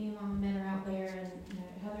mom met her out there, and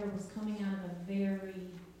Heather was coming out of a very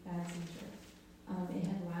bad seizure. It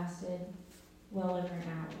had lasted well over an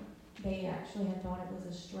hour. They actually had thought it was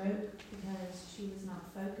a stroke because she was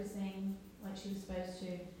not focusing like she was supposed to.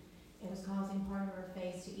 It was causing part of her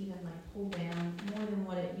face to even pull down more than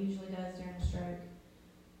what it usually does during a stroke.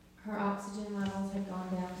 Her oxygen levels had gone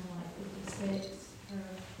down to 56. Her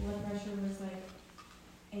blood pressure was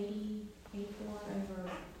 80, 84 over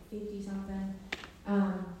 50 something.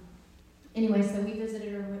 Anyway, so we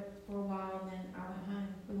visited her for a while, and then I went home.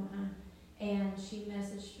 We went home. And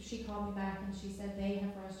she called me back and she said they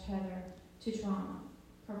have rushed Heather to trauma.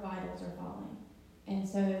 Her vitals are falling. And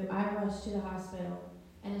so I rushed to the hospital.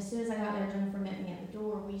 And as soon as I got there, Jennifer met me at the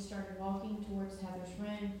door. We started walking towards Heather's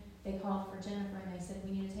room. They called for Jennifer and they said,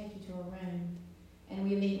 we need to take you to a room. And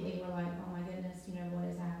we immediately were like, oh my goodness, what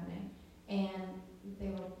is happening? And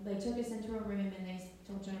they took us into a room and they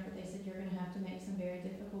told Jennifer, they said, you're going to have to make some very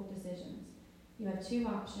difficult decisions. You have two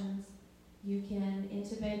options. You can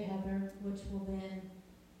intubate Heather, which will then,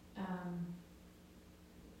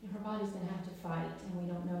 her body's going to have to fight, and we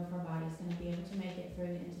don't know if her body's going to be able to make it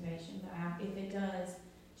through the intubation. But if it does,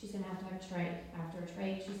 she's going to have a trach. After a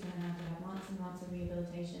trach, she's going to have months and months of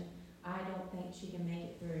rehabilitation. I don't think she can make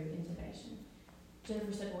it through intubation.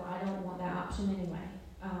 Jennifer said, well, I don't want that option anyway.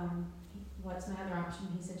 What's my other option?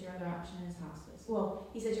 He said, your other option is hospice. Well,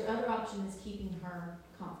 he said, your other option is keeping her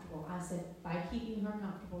comfortable. I said, by keeping her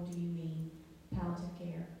comfortable, do you mean palliative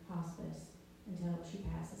care, hospice, until she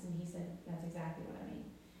passes? And he said, that's exactly what I mean.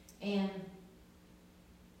 And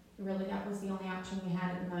really, that was the only option we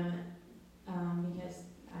had at the moment, because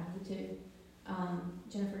I did too.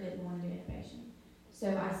 Jennifer didn't want to do intubation. So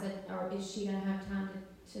I said, or is she going to have time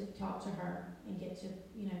to talk to her and get to,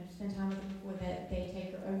 spend time with her before that they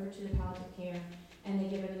take her over to the palliative care and they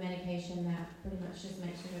give her the medication that pretty much just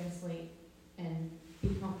makes her go to sleep and be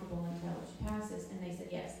comfortable until she passes? And they said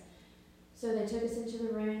yes. So they took us into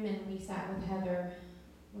the room and we sat with Heather.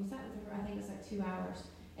 We sat with her, I think it was 2 hours.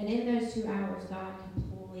 And in those 2 hours, God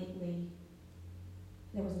completely,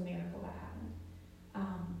 there was a miracle that happened.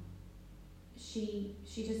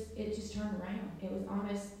 It just turned around. It was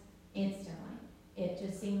almost instantly. It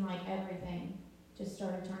just seemed like everything just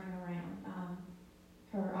started turning around.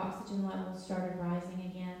 Her oxygen levels started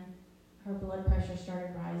rising again. Her blood pressure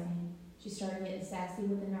started rising. She started getting sassy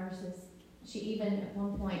with the nurses. She even at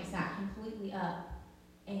one point sat completely up,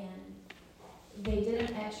 and they did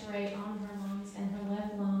an x-ray on her lungs, and her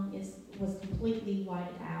left lung was completely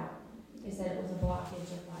whited out. They said it was a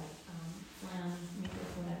blockage of phlegm,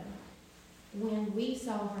 mucus, whatever. When we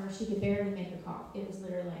saw her, she could barely make a cough. It was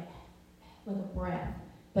literally like a breath.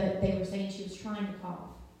 But they were saying she was trying to cough.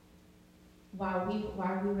 While we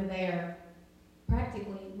were there,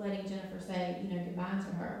 practically letting Jennifer say, goodbye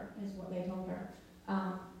to her, is what they told her.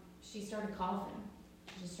 She started coughing.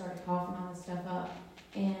 She just started coughing all this stuff up.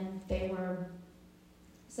 And they were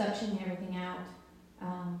suctioning everything out.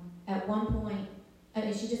 At one point,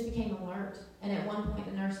 she just became alert. And at one point,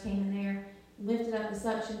 the nurse came in there, lifted up the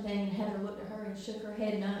suction thing, and Heather looked at her and shook her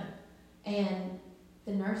head no. And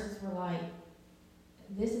the nurses were like,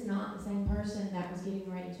 this is not the same person that was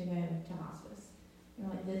getting ready to go to hospice. They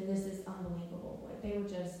were like, this is unbelievable. They were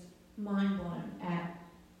just mind blown at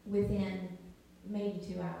within maybe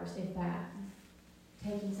 2 hours, if that,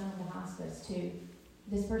 taking someone to hospice to,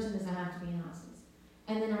 this person doesn't have to be in hospice.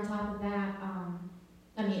 And then on top of that,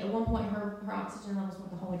 at one point her oxygen levels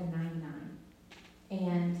went the whole way to 99.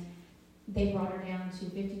 And they brought her down to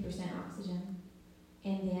 50% oxygen.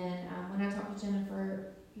 And then when I talked to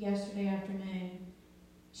Jennifer yesterday afternoon,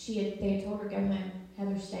 they had told her, go home.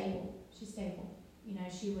 Heather's stable. She's stable.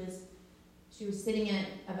 She was sitting at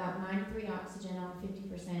about 93 oxygen on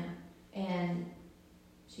 50%, and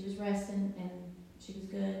she was resting, and she was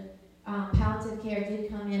good. Palliative care did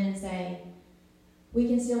come in and say, we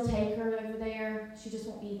can still take her over there. She just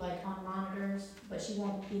won't be on monitors, but she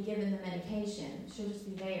won't be given the medication. She'll just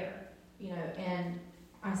be there, and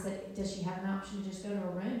I said, does she have an option to just go to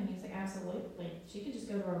a room? And he was like, absolutely. She could just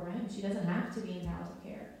go to a room. She doesn't have to be in palliative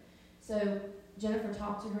care. So Jennifer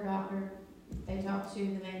talked to her doctor. They talked to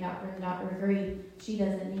the main doctor, and the doctor agreed she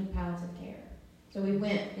doesn't need palliative care. So we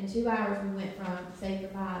went, in 2 hours, we went from say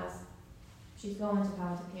goodbyes, she's going to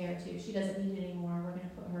palliative care, to she doesn't need it anymore. We're going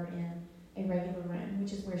to put her in a regular room,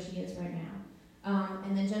 which is where she is right now.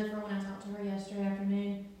 And then Jennifer, when I talked to her yesterday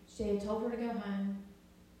afternoon, she had told her to go home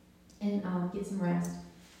and get some rest.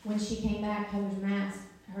 When she came back,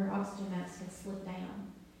 her oxygen mask had slipped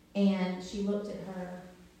down, and she looked at her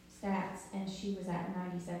stats, and she was at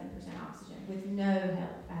 97% oxygen with no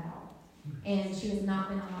help at all. And she has not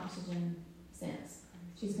been on oxygen since.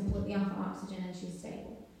 She's completely off of oxygen and she's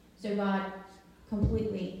stable. So God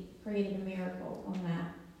completely created a miracle on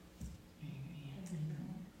that.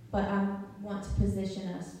 But I want to position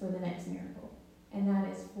us for the next miracle, and that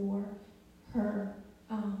is for her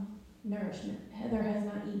nourishment. Heather has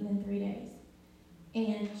not eaten in 3 days,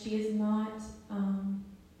 and she is not.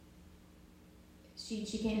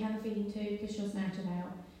 She can't have a feeding tube because she'll snatch it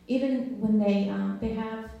out. Even when they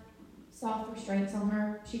have soft restraints on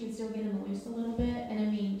her, she can still get them loose a little bit. And I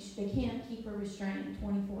mean, they can't keep her restrained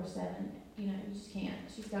 24/7. You know, you just can't.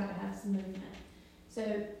 She's got to have some movement.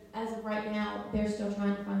 So as of right now, they're still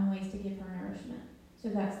trying to find ways to give her nourishment. So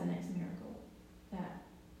that's the next miracle that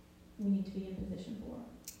we need to be in position for.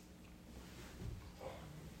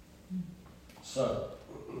 So,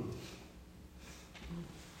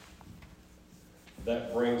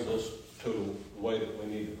 that brings us to the way that we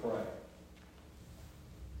need to pray.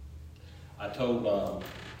 I told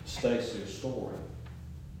Stacy a story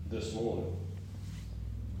this morning,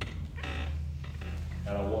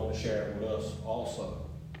 and I want to share it with us also,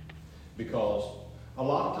 because a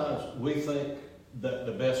lot of times we think that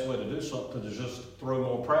the best way to do something is just throw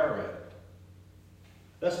more prayer at it.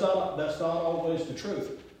 That's not always the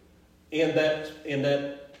truth. In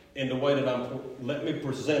the way that let me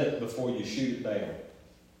present it before you shoot it down.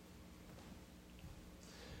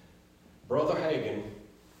 Brother Hagin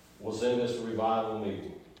was in this revival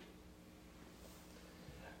meeting,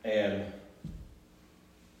 and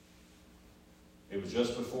it was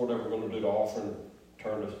just before they were going to do the offering,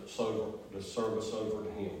 turn the service over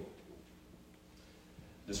to him.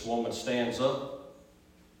 This woman stands up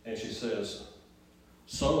and she says,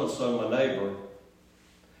 "So-and-so, my neighbor,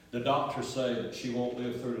 the doctors say that she won't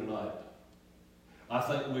live through the night. I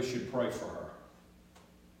think we should pray for her."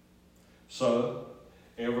 So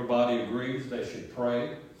everybody agrees they should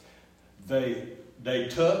pray. They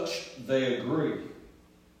touch, they agree.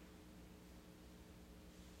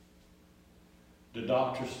 The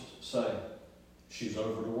doctors say, she's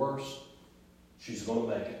over the worst. She's going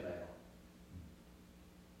to make it now.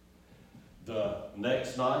 The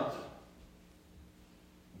next night,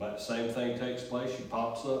 but the same thing takes place. She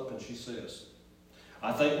pops up and she says,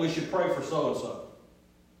 "I think we should pray for so-and-so.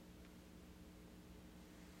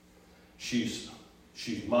 She's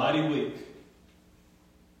mighty weak."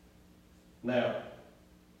 Now,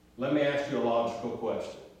 let me ask you a logical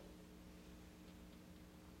question.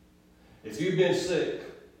 If you've been sick,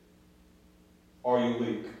 are you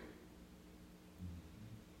weak?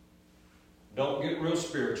 Don't get real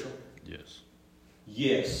spiritual. Yes.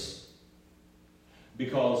 Yes.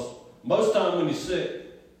 Because most time when you're sick,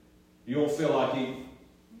 you don't feel like eating.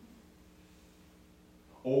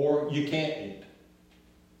 Or you can't eat.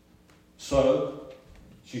 So,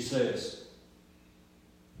 she says,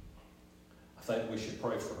 "I think we should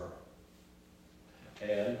pray for her."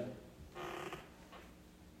 And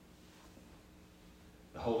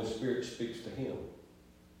the Holy Spirit speaks to him.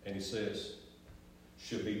 And he says,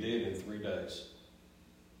 "She'll be dead in 3 days."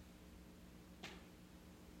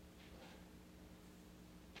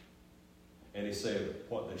 And he said,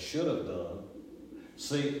 what they should have done,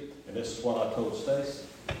 see, and this is what I told Stacy.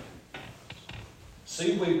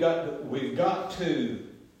 See, we've got to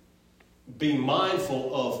be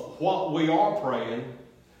mindful of what we are praying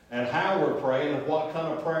and how we're praying and what kind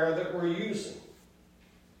of prayer that we're using.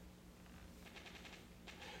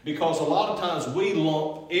 Because a lot of times we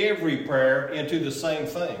lump every prayer into the same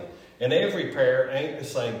thing. And every prayer ain't the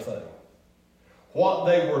same thing. What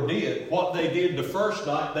they did the first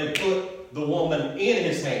night, they put the woman in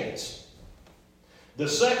his hands. The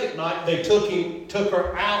second night, they took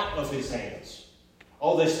her out of his hands.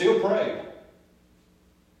 Oh, they still prayed.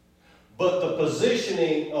 But the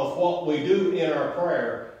positioning of what we do in our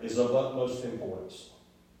prayer is of utmost importance.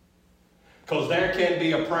 Because there can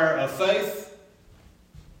be a prayer of faith,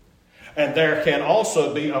 and there can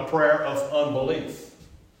also be a prayer of unbelief.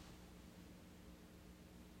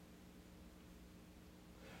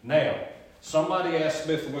 Now, somebody asked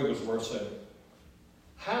Smith Wigglesworth, said,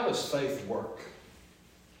 "How does faith work?"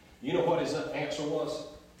 You know what his answer was?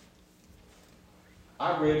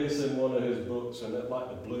 I read this in one of his books, and it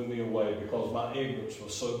blew me away because my ignorance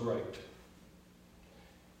was so great.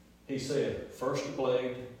 He said, first the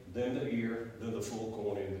blade, then the ear, then the full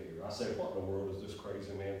corn in the ear. I said, what in the world is this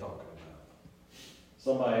crazy man talking about?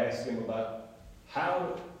 Somebody asked him about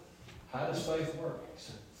how does faith work? He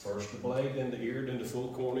said, first the blade, then the ear, then the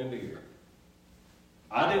full corn in the ear.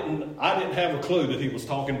 I didn't have a clue that he was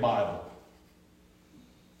talking Bible.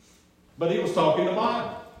 But he was talking the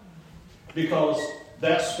Bible. Because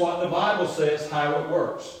That's what the Bible says how it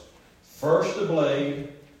works. First the blade,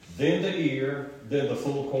 then the ear, then the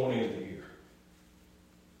full cornea of the ear.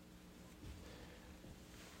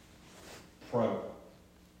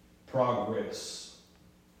 Progress,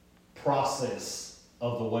 process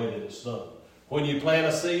of the way that it's done. When you plant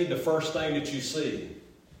a seed, the first thing that you see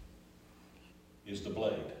is the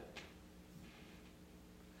blade.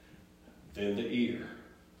 Then the ear.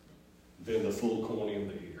 Then the full cornea of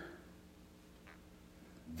the ear.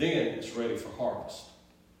 Then it's ready for harvest.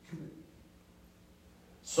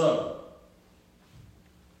 So,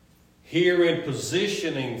 here in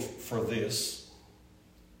positioning for this,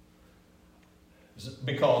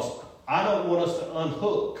 because I don't want us to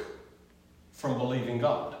unhook from believing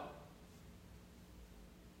God.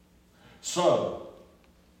 So,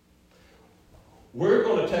 we're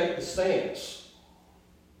going to take the stance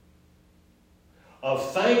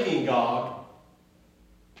of thanking God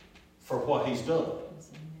for what He's done.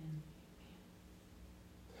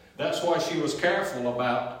 That's why she was careful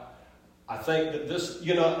about, I think that this,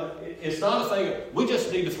 it's not a thing, we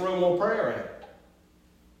just need to throw more prayer at it.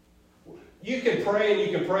 You can pray and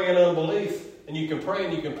you can pray in unbelief, and you can pray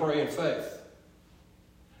and you can pray in faith.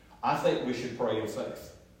 I think we should pray in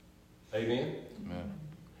faith. Amen? Amen.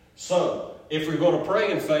 So, if we're going to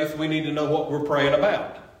pray in faith, we need to know what we're praying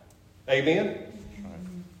about. Amen?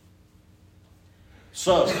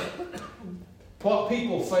 So, what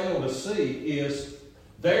people fail to see is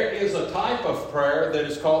there is a type of prayer that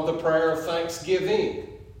is called the prayer of thanksgiving.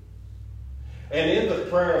 And in the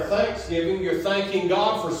prayer of thanksgiving, you're thanking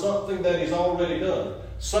God for something that He's already done.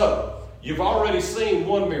 So, you've already seen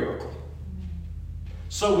one miracle.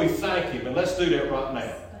 So we thank Him, and let's do that right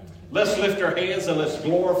now. Let's lift our hands and let's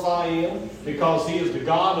glorify Him because He is the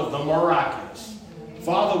God of the miraculous.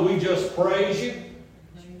 Father, we just praise You.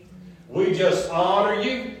 We just honor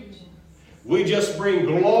You. We just bring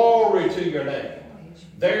glory to Your name.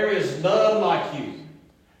 There is none like You.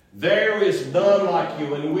 There is none like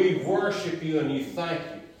You, and we worship You and You thank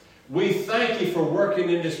You. We thank You for working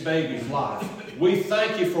in this baby's life. We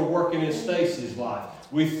thank You for working in Stacy's life.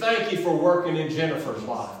 We thank You for working in Jennifer's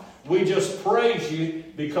life. We just praise You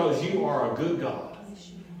because You are a good God.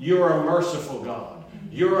 You're a merciful God.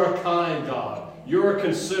 You're a kind God. You're a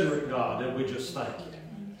considerate God, and we just thank You.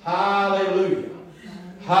 Hallelujah.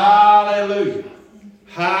 Hallelujah.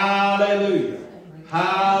 Hallelujah.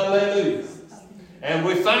 Hallelujah. And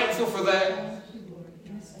we're thankful for that.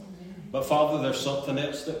 But Father, there's something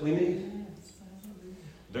else that we need.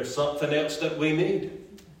 There's something else that we need.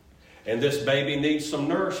 And this baby needs some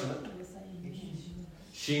nourishment.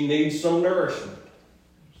 She needs some nourishment.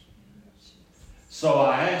 So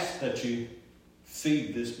I ask that You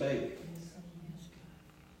feed this baby.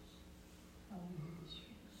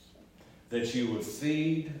 That You would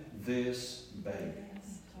feed this baby.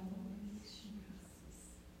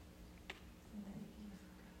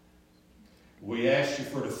 We ask You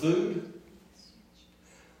for the food.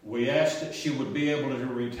 We ask that she would be able to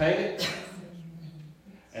retain it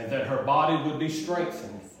and that her body would be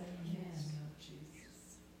strengthened.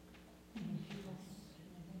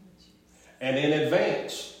 And in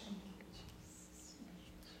advance,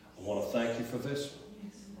 I want to thank You for this one.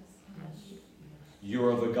 You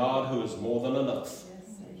are the God who is more than enough.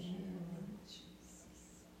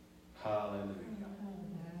 Hallelujah.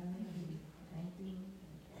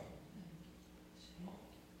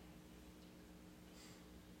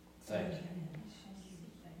 Thank You.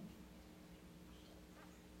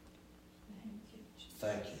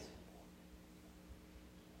 Thank You.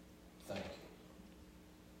 Thank You.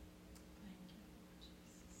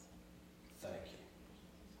 Thank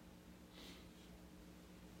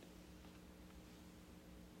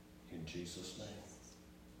You. In Jesus' name.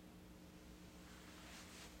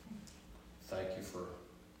 Thank You for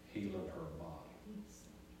healing her body.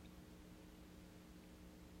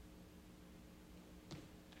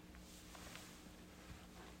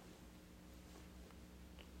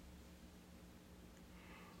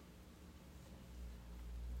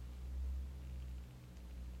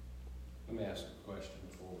 Let me ask a question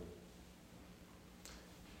before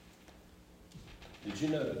we... Did you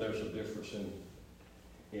know that there's a difference in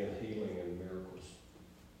healing and miracles?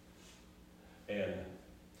 And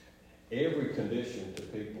every condition to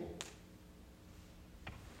people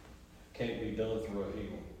can't be done through a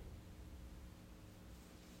healing.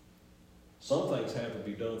 Some things have to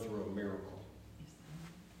be done through a miracle.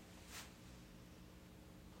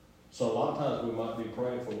 So a lot of times we might be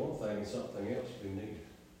praying for one thing and something else be needed.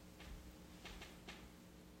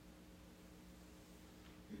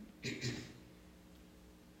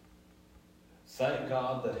 Thank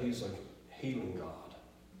God that He's a healing God.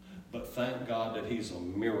 But thank God that He's a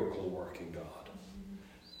miracle-working God.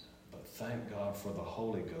 But thank God for the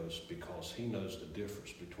Holy Ghost because He knows the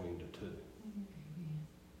difference between the two.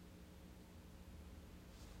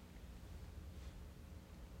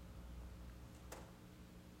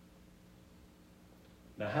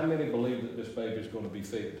 Now, how many believe that this baby is going to be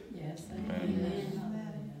fed? Yes, Amen. amen.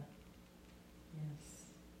 Hallelujah. Yes.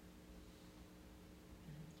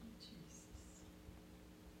 Thank you, Jesus.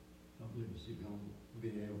 I believe she's gonna be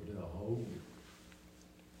able to hold it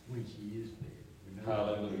when she is fed. We know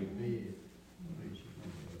Hallelujah. she's fed, I believe she's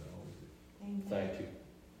gonna be able to hold it. Thank you.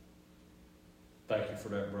 Thank you for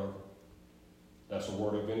that, brother. That's a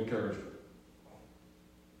word of encouragement.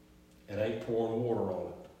 It ain't pouring water on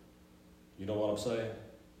it. You know what I'm saying?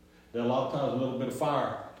 Then a lot of times a little bit of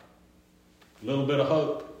fire, a little bit of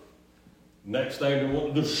hope. Next thing they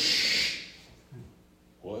want to do, shh.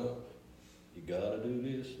 Well, you got to do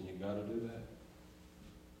this and you got to do that.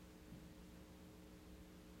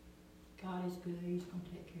 God is good. He's going to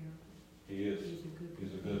take care of it. He is. He's a good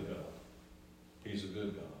He's a good God. He's a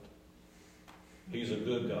good God. He's a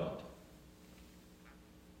good God.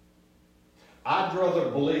 I'd rather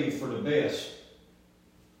believe for the best.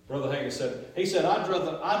 Brother Hagin said, I'd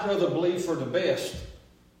rather believe for the best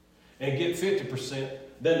and get 50%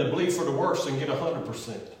 than to believe for the worst and get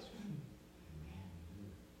 100%.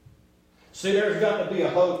 See, there's got to be a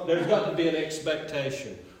hope. There's got to be an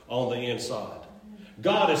expectation on the inside.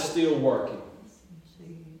 God is still working.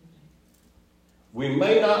 We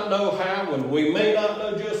may not know how and we may not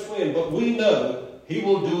know just when, but we know He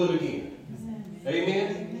will do it again.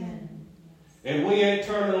 Amen? And we ain't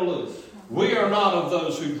turning loose. We are not of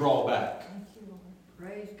those who draw back.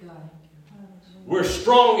 Praise God. We're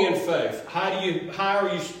strong in faith. How do you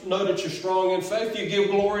know that you're strong in faith? You give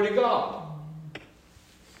glory to God.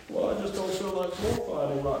 Well, I just don't feel like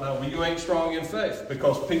glorifying Him right now. Well, you ain't strong in faith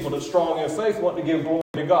because people that's strong in faith want to give glory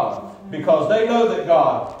to God because they know that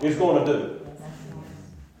God is going to do it.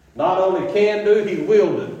 Not only can do, He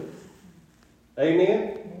will do.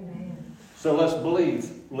 Amen? So let's believe.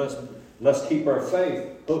 Let's keep our faith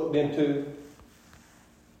hooked into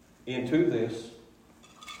this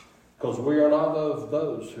because we are not of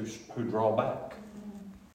those who draw back.